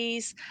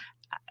families,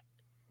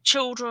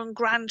 children,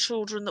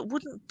 grandchildren that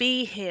wouldn't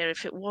be here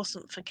if it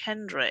wasn't for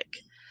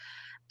Kendrick.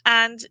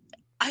 And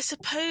I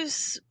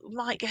suppose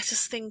might get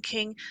us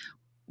thinking,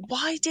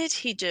 why did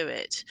he do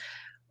it?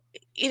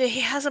 He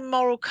has a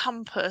moral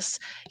compass.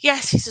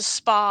 Yes, he's a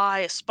spy,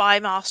 a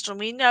spymaster, and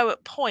we know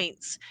at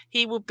points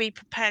he would be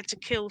prepared to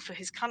kill for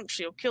his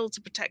country or kill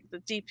to protect the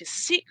deepest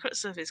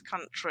secrets of his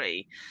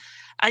country.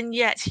 And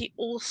yet he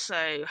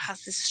also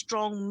has this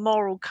strong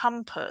moral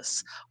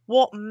compass.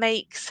 What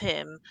makes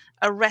him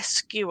a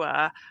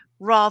rescuer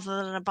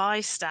rather than a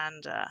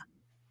bystander?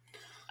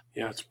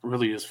 Yeah, it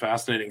really is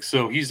fascinating.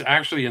 So he's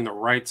actually in the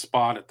right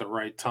spot at the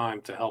right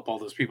time to help all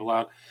those people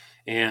out.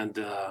 And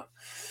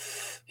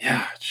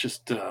Yeah,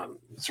 it's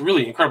a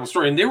really incredible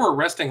story. And they were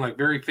arresting like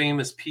very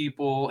famous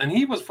people. And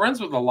he was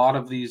friends with a lot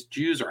of these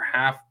Jews or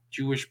half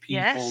Jewish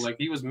people. Yes. Like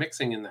he was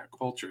mixing in that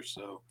culture.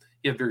 So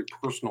he had very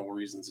personal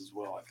reasons as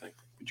well, I think.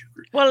 Would you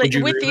agree? Well, Would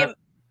you with agree with the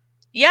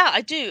yeah,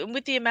 I do. And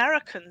with the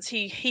Americans,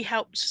 he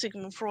helped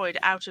Sigmund Freud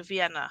out of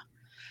Vienna.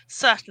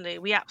 Certainly,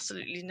 we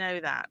absolutely know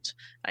that.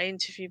 I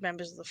interviewed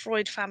members of the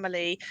Freud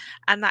family,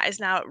 and that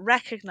is now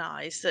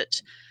recognized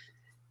that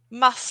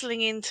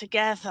muscling in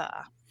together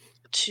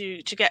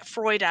to get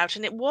Freud out,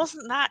 and it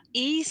wasn't that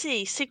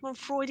easy. Sigmund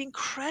Freud,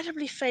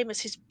 incredibly famous.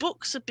 His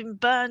books had been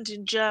burned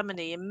in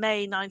Germany in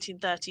May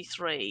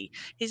 1933.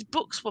 His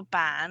books were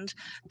banned.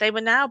 They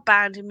were now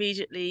banned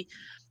immediately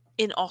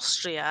in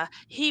Austria.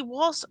 He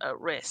was at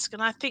risk,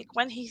 and I think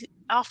when he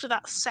after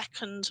that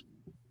second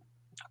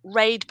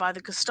raid by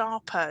the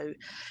Gestapo,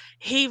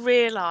 he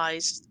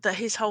realized that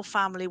his whole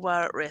family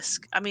were at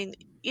risk. I mean,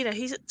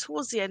 he's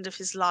towards the end of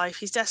his life.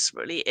 He's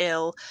desperately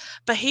ill,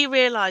 but he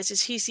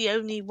realizes he's the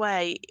only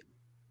way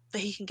that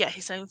he can get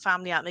his own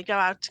family out, and they go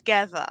out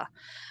together.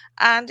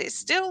 And it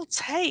still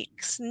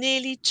takes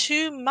nearly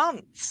 2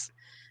 months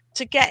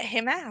to get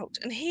him out.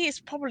 And he is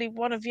probably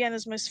one of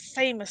Vienna's most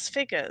famous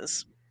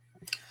figures.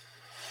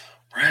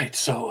 Right.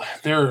 So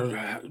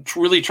they're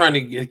really trying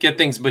to get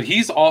things, but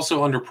he's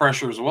also under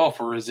pressure as well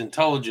for his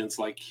intelligence.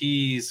 Like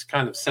he's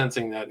kind of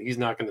sensing that he's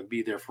not going to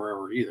be there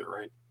forever either,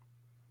 right?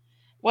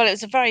 Well,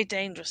 it's a very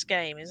dangerous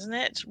game, isn't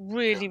it?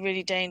 Really,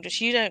 really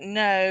dangerous. You don't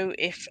know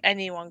if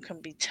anyone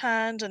can be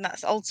turned, and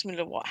that's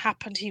ultimately what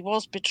happened. He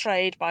was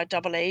betrayed by a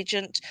double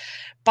agent.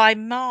 By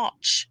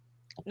March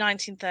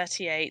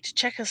 1938,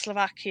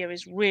 Czechoslovakia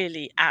is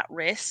really at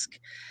risk.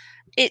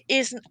 It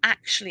isn't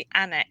actually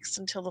annexed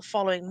until the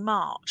following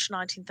March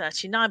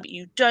 1939, but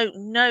you don't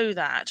know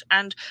that.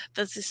 And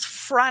there's this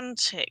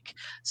frantic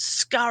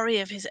scurry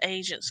of his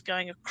agents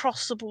going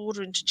across the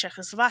border into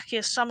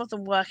Czechoslovakia, some of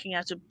them working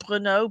out of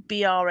Brno,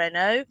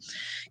 BRNO.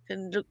 You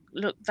can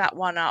look that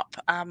one up.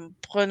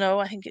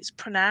 Brno, I think it's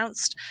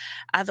pronounced.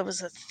 There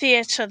was a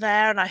theatre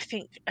there, and I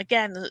think,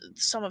 again,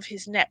 some of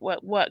his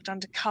network worked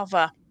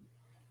undercover,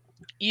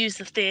 use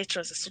the theatre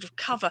as a sort of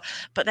cover,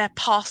 but they're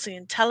passing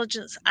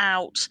intelligence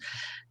out.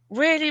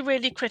 Really,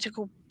 really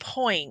critical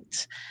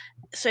point.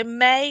 So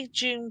May,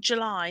 June,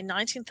 July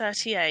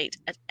 1938,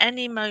 at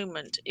any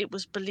moment it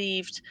was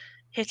believed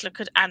Hitler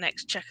could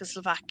annex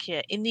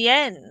Czechoslovakia. In the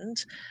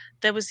end,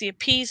 there was the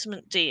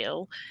appeasement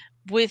deal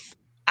with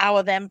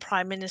our then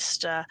Prime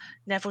Minister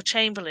Neville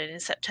Chamberlain in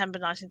September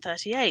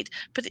 1938.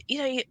 But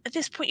at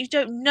this point, you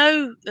don't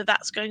know that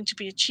that's going to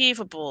be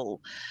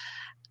achievable.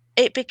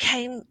 It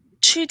became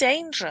too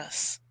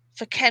dangerous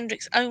for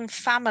Kendrick's own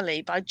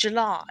family by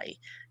July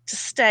to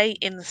stay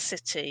in the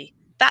city.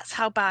 That's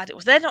how bad it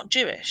was. They're not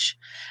Jewish,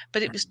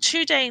 but it was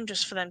too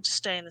dangerous for them to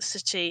stay in the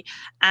city.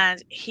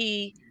 And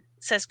he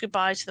says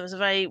goodbye to them. There was a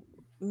very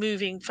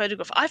moving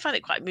photograph. I find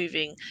it quite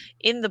moving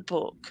in the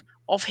book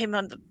of him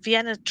on the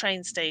Vienna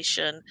train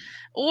station.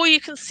 All you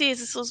can see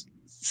is a sort of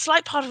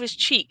slight part of his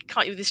cheek,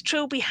 can't you, with this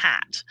trilby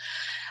hat.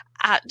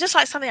 Just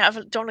like something out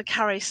of a Donna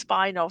Carey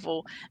spy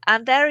novel.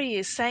 And there he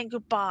is saying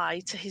goodbye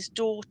to his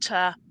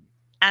daughter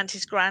and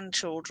his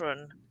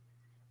grandchildren.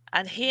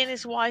 And he and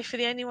his wife are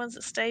the only ones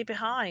that stay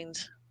behind.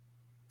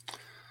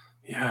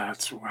 Yeah,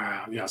 it's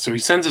wow. Yeah, so he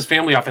sends his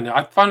family off, and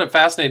I find it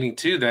fascinating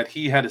too that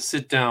he had to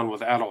sit down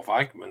with Adolf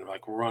Eichmann,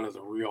 like one of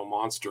the real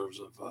monsters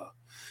of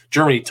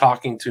Germany,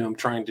 talking to him,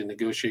 trying to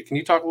negotiate. Can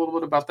you talk a little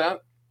bit about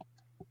that?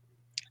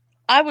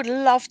 I would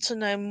love to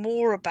know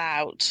more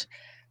about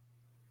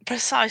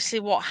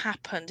precisely what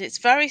happened. It's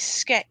very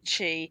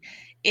sketchy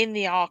in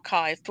the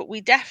archive, but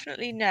we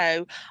definitely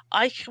know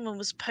Eichmann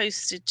was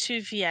posted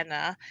to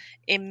Vienna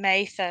in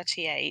May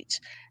 38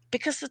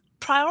 because the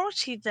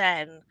priority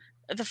then,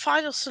 the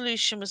final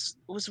solution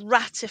was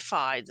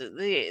ratified.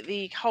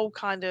 The whole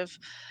kind of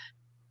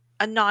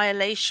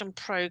annihilation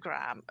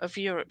program of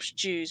Europe's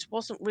Jews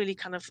wasn't really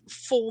kind of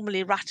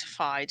formally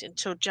ratified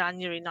until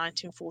January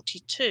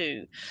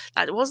 1942.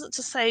 That wasn't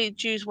to say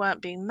Jews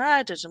weren't being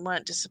murdered and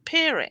weren't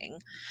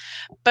disappearing,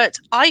 but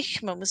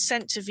Eichmann was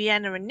sent to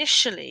Vienna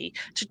initially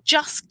to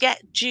just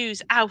get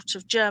Jews out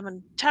of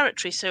German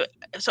territory. So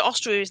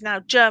Austria is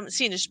now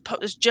seen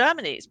as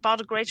Germany. It's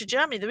part of Greater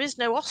Germany. There is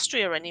no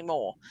Austria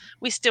anymore.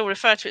 We still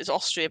refer to it as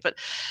Austria, but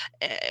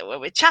when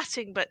we're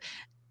chatting, but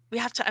we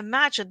have to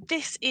imagine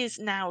this is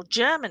now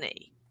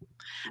Germany.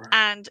 Right.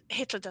 And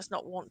Hitler does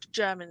not want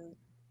German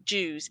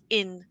Jews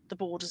in the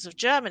borders of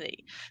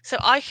Germany. So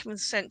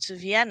Eichmann's sent to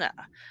Vienna,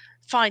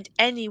 find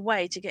any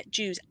way to get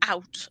Jews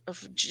out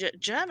of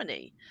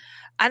Germany.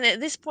 And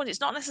at this point,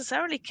 it's not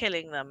necessarily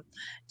killing them,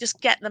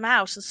 just get them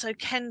out. And so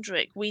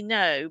Kendrick, we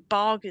know,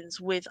 bargains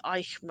with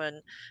Eichmann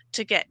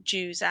to get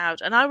Jews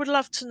out. And I would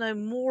love to know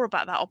more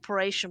about that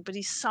operation, but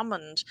he's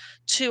summoned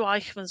to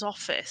Eichmann's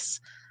office.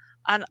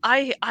 And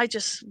I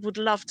just would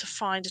love to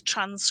find a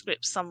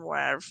transcript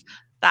somewhere of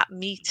that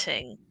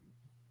meeting.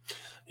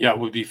 Yeah, it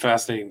would be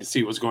fascinating to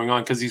see what's going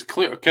on because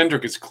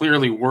Kendrick is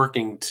clearly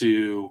working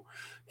to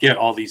get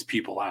all these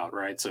people out,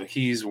 right? So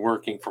he's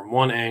working from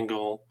one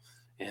angle,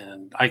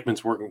 and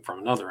Eichmann's working from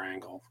another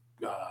angle,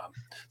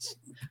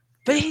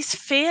 But he's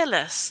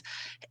fearless.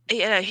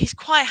 He's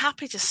quite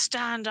happy to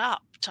stand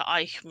up to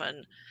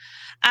Eichmann.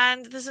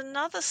 And there's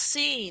another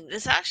scene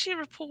that's actually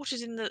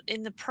reported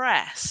in the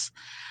press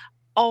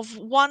of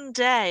one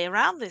day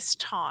around this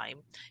time.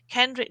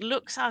 Kendrick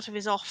looks out of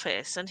his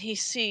office and he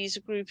sees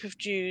a group of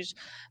Jews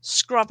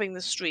scrubbing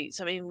the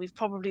streets. I mean, we've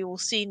probably all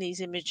seen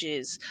these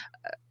images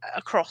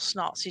across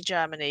Nazi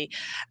Germany.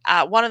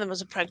 One of them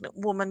was a pregnant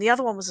woman, the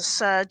other one was a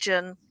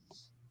surgeon,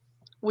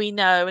 we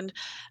know.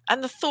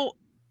 And the thought,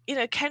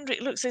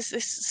 Kendrick looks at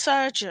this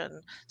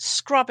surgeon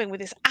scrubbing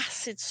with this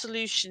acid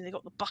solution. They've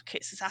got the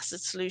buckets, this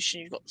acid solution.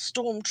 You've got the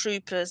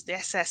stormtroopers, the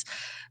SS,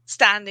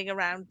 standing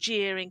around,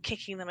 jeering,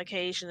 kicking them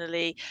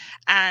occasionally.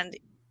 And,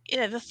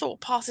 the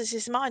thought passes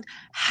his mind,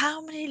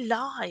 how many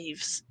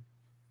lives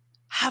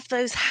have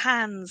those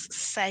hands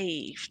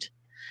saved?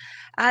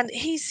 And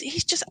he's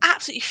just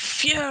absolutely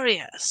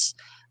furious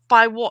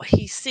by what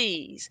he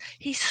sees.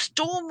 He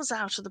storms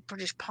out of the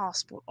British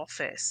Passport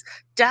Office,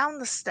 down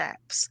the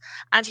steps,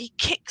 and he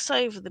kicks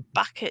over the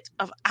bucket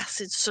of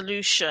acid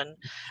solution,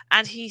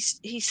 and he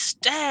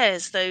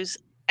stares those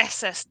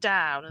SS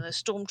down and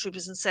those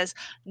stormtroopers and says,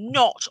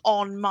 "Not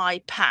on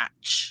my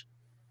patch."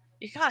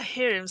 You can't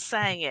hear him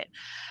saying it.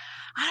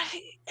 And I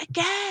think,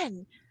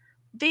 again,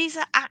 these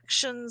are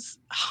actions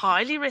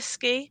highly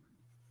risky.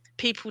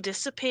 People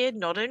disappeared,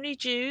 not only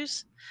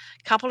Jews.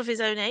 A couple of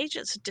his own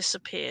agents had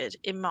disappeared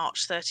in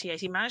March 38.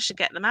 He managed to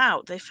get them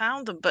out. They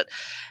found them. But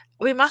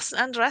we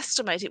mustn't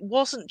underestimate, it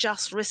wasn't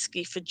just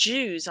risky for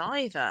Jews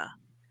either.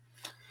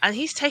 And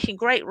he's taking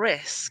great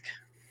risk.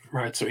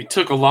 Right. So he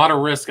took a lot of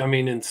risk,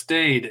 and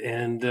stayed.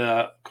 And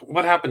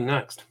what happened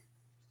next?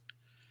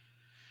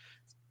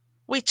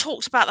 We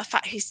talked about the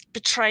fact he's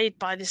betrayed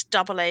by this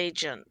double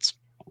agent.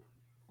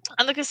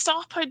 And the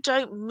Gestapo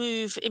don't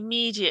move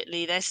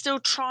immediately. They're still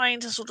trying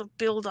to sort of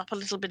build up a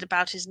little bit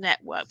about his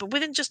network. But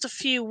within just a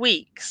few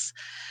weeks,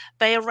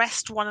 they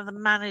arrest one of the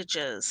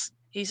managers.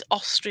 He's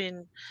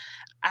Austrian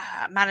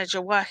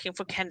manager working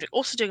for Kendrick,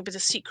 also doing a bit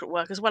of secret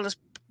work as well as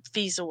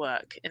visa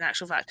work, in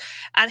actual fact.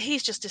 And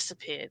he's just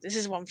disappeared. This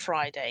is one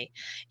Friday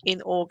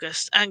in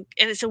August. And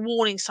it's a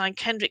warning sign.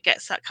 Kendrick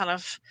gets that kind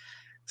of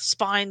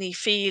spiny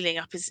feeling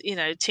up his,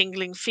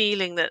 tingling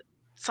feeling that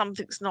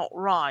something's not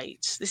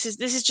right. This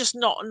is just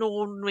not an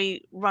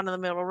ordinary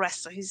run-of-the-mill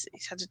arrest that he's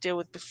had to deal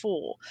with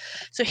before.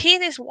 So he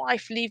and his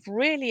wife leave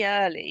really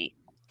early,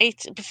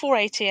 before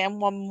 8 a.m.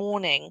 one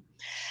morning,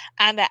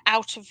 and they're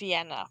out of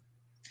Vienna.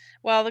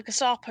 Well, the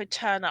Gestapo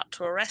turn up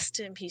to arrest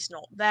him. He's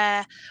not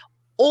there.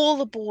 All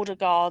the border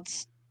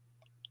guards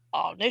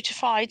are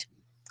notified.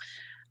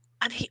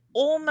 And he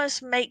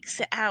almost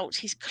makes it out.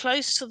 He's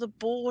close to the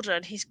border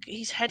and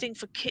he's heading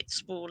for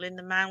Kitzbühel in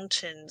the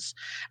mountains,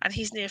 and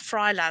he's near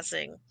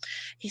Freilassing.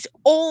 He's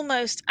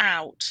almost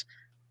out.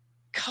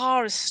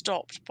 Car is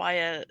stopped by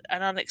an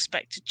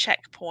unexpected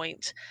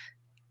checkpoint.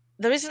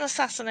 There is an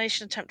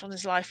assassination attempt on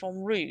his life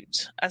en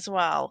route as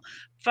well.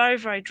 Very,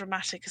 very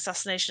dramatic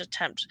assassination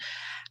attempt.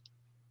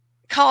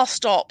 Car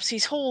stops.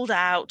 He's hauled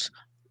out.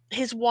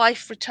 His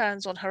wife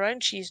returns on her own.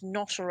 She is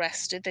not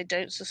arrested. They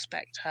don't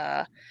suspect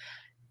her.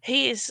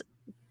 He is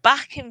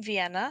back in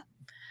Vienna.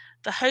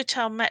 The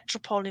Hotel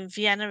Metropole in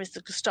Vienna is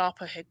the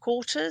Gestapo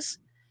headquarters.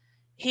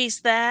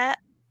 He's there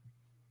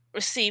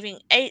receiving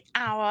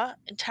 8-hour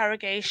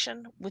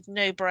interrogation with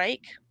no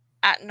break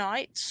at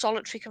night,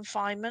 solitary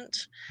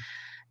confinement,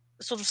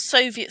 sort of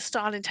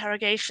Soviet-style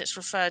interrogation it's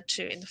referred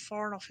to in the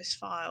Foreign Office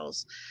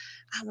files.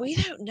 And we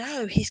don't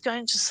know he's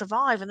going to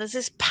survive. And there's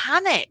this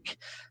panic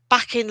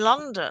back in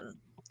London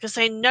because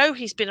they know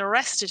he's been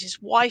arrested.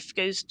 His wife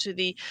goes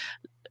to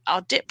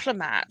our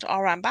diplomat,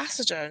 our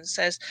ambassador, and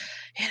says,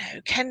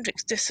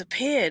 Kendrick's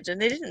disappeared,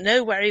 and they didn't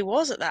know where he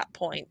was at that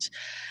point.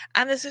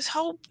 And there's this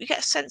whole, you get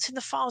a sense in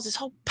the files, this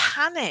whole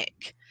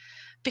panic,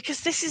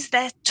 because this is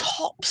their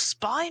top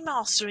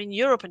spymaster in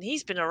Europe, and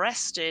he's been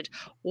arrested.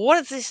 What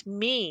does this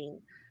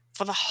mean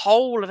for the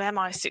whole of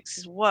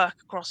MI6's work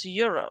across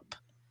Europe?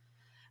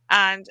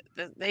 And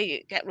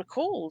they get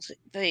recalled.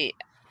 The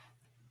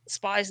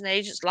spies and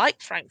agents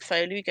like Frank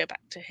Foley, we go back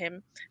to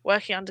him,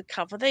 working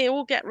undercover, they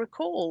all get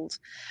recalled.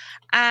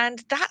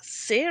 And that's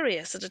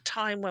serious at a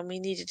time when we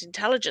needed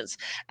intelligence.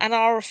 And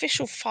our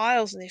official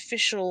files and the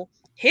official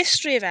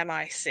history of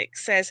MI6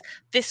 says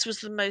this was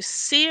the most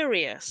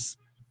serious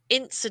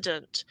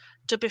incident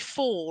to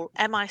befall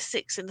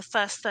MI6 in the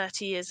first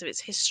 30 years of its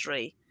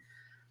history.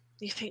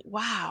 You think,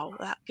 wow,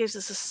 that gives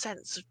us a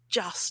sense of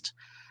just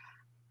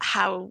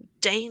how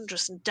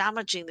dangerous and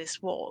damaging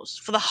this was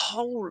for the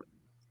whole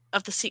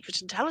of the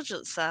Secret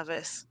Intelligence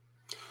Service.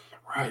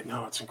 Right.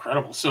 No, it's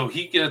incredible. So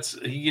he gets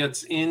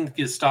in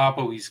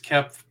Gestapo. He's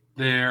kept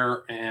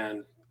there,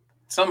 and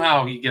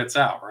somehow he gets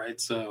out. Right.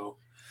 So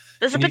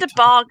there's a bit of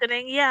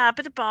bargaining. Yeah, a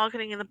bit of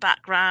bargaining in the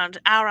background.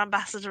 Our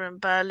ambassador in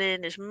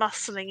Berlin is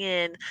muscling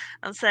in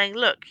and saying,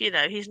 "Look,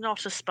 he's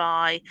not a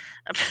spy."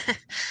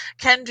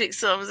 Kendrick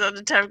sort of was under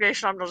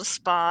interrogation. I'm not a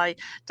spy.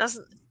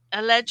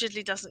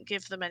 Allegedly doesn't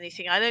give them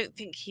anything. I don't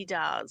think he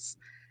does.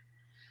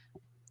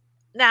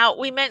 Now,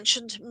 we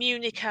mentioned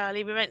Munich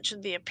earlier. We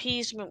mentioned the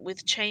appeasement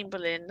with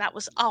Chamberlain. That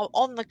was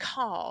on the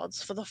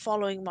cards for the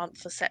following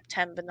month of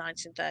September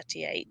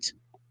 1938.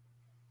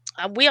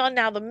 And we are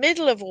now the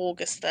middle of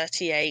August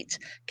 38.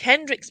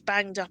 Kendrick's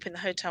banged up in the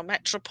Hotel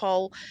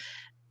Metropole.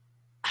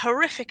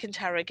 Horrific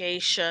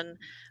interrogation.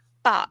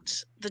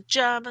 But the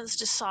Germans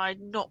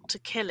decide not to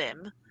kill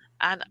him.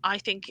 And I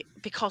think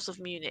because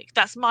of Munich.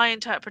 That's my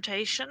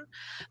interpretation.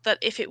 That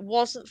if it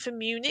wasn't for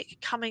Munich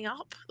coming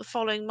up the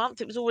following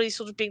month, it was already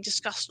sort of being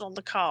discussed on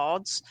the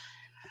cards.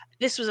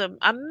 This was a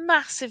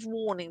massive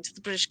warning to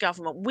the British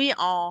government. We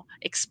are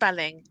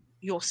expelling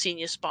your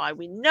senior spy.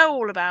 We know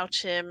all about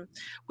him.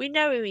 We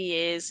know who he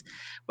is.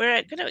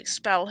 We're going to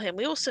expel him.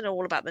 We also know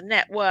all about the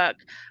network.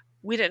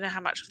 We don't know how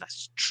much of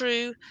that's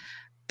true,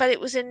 but it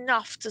was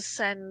enough to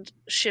send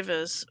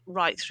shivers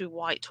right through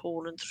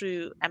Whitehall and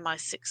through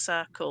MI6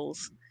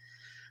 circles.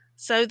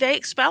 So they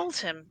expelled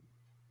him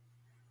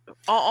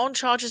on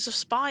charges of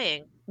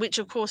spying, which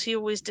of course he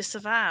always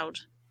disavowed.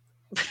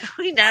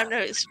 We now know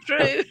it's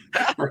true.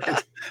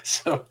 Right.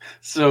 So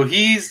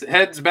he's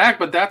heads back,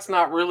 but that's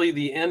not really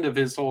the end of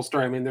his whole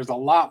story. I mean, there's a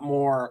lot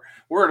more.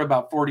 We're at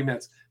about 40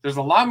 minutes. There's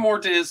a lot more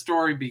to his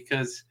story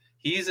because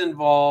he's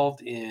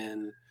involved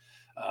in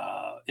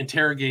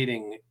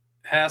interrogating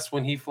Hess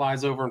when he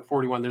flies over in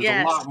 41. There's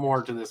a lot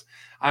more to this.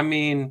 I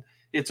mean,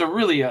 it's a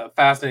really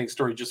fascinating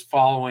story just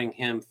following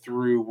him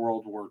through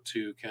World War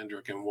II,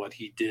 Kendrick, and what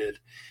he did.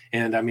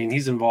 And I mean,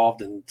 he's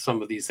involved in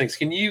some of these things.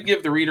 Can you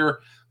give the reader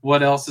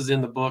what else is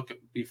in the book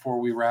before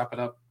we wrap it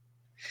up?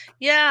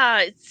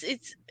 Yeah,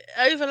 it's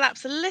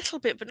overlaps a little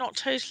bit, but not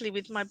totally,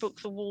 with my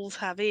book, The Walls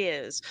Have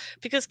Ears,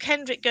 because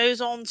Kendrick goes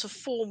on to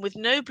form, with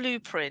no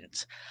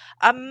blueprint,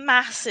 a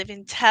massive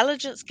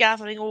intelligence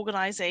gathering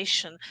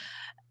organization.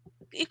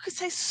 You could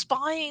say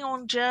spying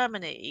on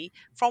Germany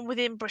from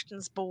within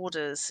Britain's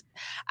borders.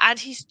 And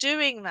he's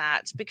doing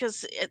that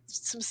because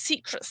it's some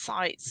secret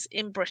sites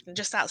in Britain,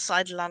 just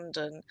outside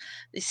London,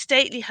 these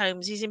stately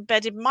homes. He's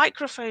embedded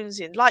microphones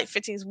in light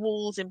fittings,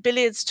 walls, in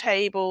billiards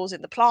tables,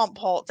 in the plant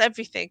pots,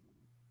 everything.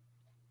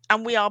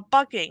 And we are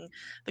bugging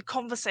the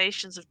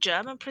conversations of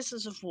German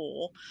prisoners of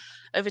war,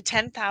 over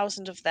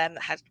 10,000 of them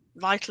that had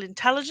vital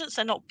intelligence.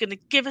 They're not going to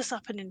give us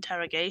up an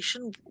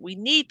interrogation. We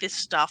need this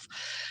stuff.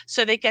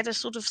 So they get a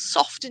sort of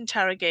soft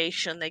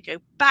interrogation. They go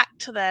back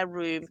to their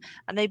room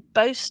and they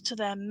boast to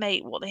their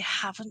mate what they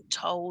haven't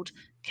told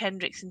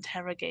Kendrick's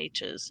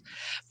interrogators.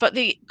 But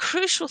the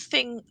crucial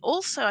thing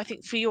also, I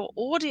think, for your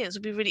audience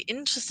would be really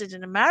interested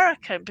in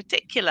America in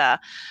particular,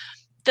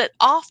 that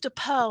after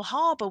Pearl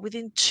Harbor,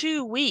 within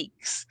 2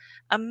 weeks,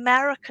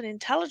 American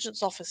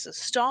intelligence officers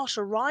start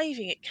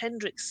arriving at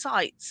Kendrick's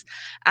sites,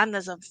 and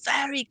there's a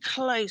very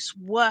close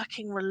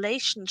working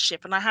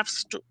relationship. And I have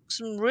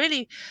some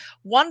really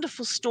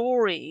wonderful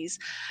stories,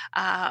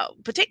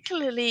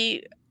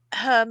 particularly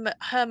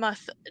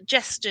Hermuth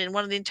Jestin,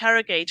 one of the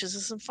interrogators.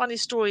 There's some funny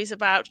stories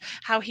about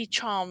how he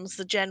charms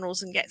the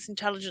generals and gets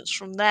intelligence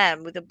from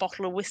them with a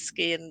bottle of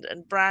whiskey and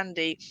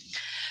brandy.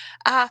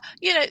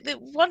 The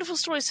wonderful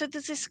story. So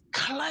there's this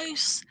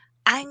close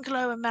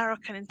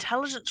Anglo-American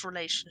intelligence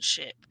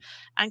relationship,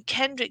 and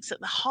Kendrick's at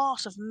the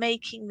heart of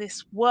making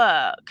this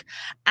work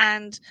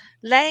and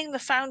laying the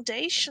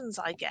foundations,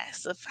 I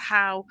guess, of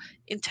how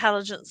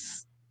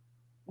intelligence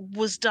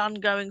was done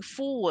going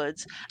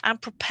forwards,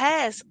 and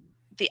prepares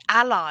the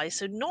allies,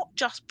 so not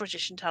just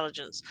British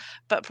intelligence,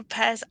 but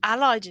prepares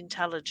allied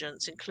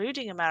intelligence,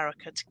 including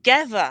America,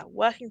 together,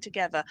 working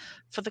together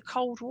for the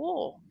Cold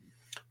War.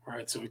 All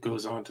right, so it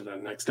goes on to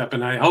that next step.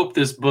 And I hope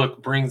this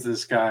book brings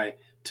this guy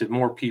to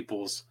more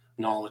people's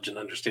knowledge and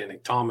understanding.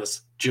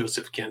 Thomas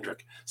Joseph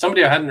Kendrick,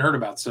 somebody I hadn't heard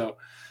about. So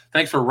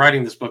thanks for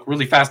writing this book.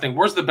 Really fascinating.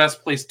 Where's the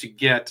best place to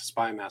get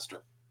Spymaster?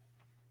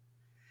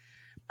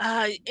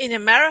 In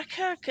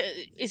America,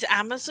 is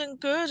Amazon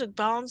good, or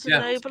Barnes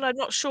and Noble? I'm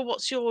not sure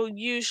what's your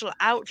usual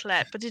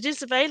outlet, but it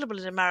is available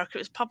in America. It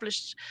was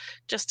published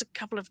just a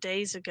couple of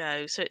days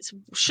ago, so it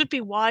should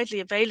be widely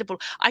available.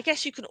 I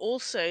guess you can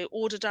also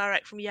order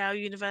direct from Yale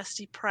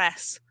University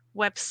Press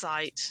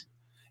website.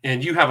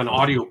 And you have an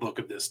audiobook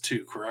of this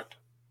too, correct?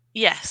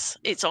 Yes,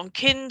 it's on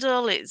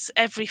Kindle. It's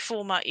every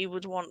format you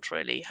would want,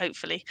 really,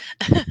 hopefully.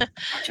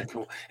 Gotcha,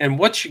 cool. And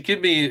what should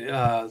give me,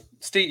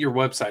 state your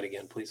website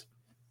again, please.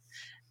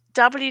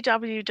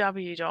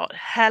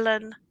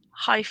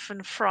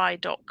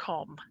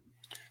 www.helen-fry.com.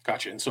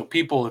 Gotcha. And so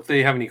people, if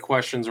they have any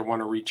questions or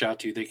want to reach out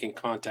to you, they can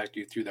contact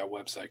you through that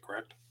website,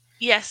 correct?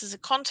 Yes, there's a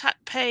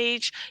contact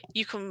page.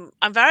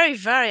 I'm very,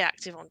 very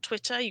active on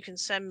Twitter. You can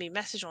send me a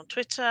message on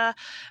Twitter,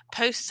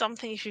 post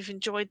something if you've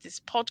enjoyed this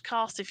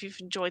podcast, if you've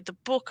enjoyed the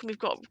book, and we've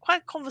got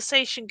quite a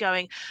conversation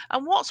going.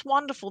 And what's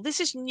wonderful, this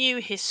is new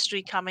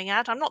history coming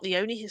out. I'm not the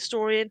only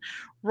historian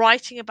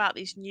writing about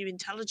these new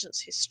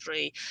intelligence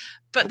history,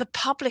 but the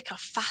public are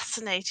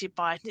fascinated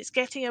by it. And it's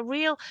getting a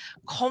real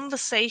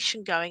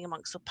conversation going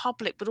amongst the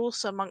public, but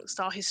also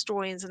amongst our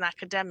historians and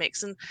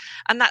academics. And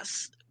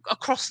that's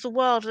across the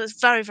world.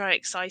 It's very, very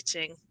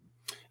exciting.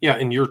 Yeah,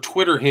 and your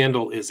Twitter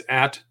handle is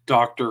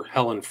 @Dr.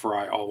 Helen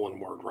Fry, all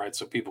one word, right?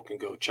 So people can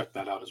go check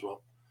that out as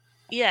well.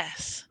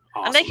 Yes.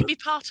 And they Awesome. can be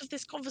part of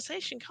this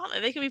conversation, can't they?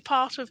 They can be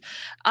part of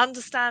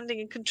understanding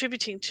and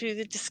contributing to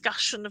the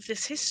discussion of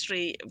this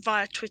history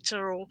via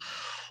Twitter or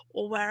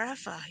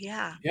wherever.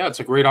 Yeah. Yeah, it's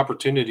a great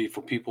opportunity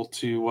for people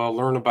to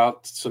learn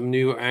about some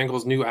new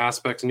angles, new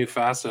aspects, new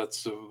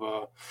facets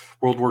of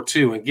World War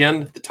II.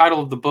 Again, the title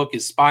of the book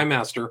is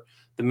Spymaster,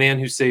 The Man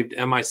Who Saved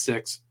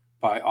MI6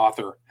 by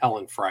author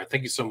Helen Fry.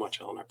 Thank you so much,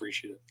 Helen. I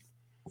appreciate it.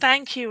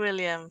 Thank you,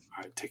 William.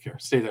 All right, take care.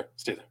 Stay there.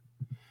 Stay there.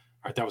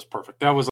 All right, that was perfect. That was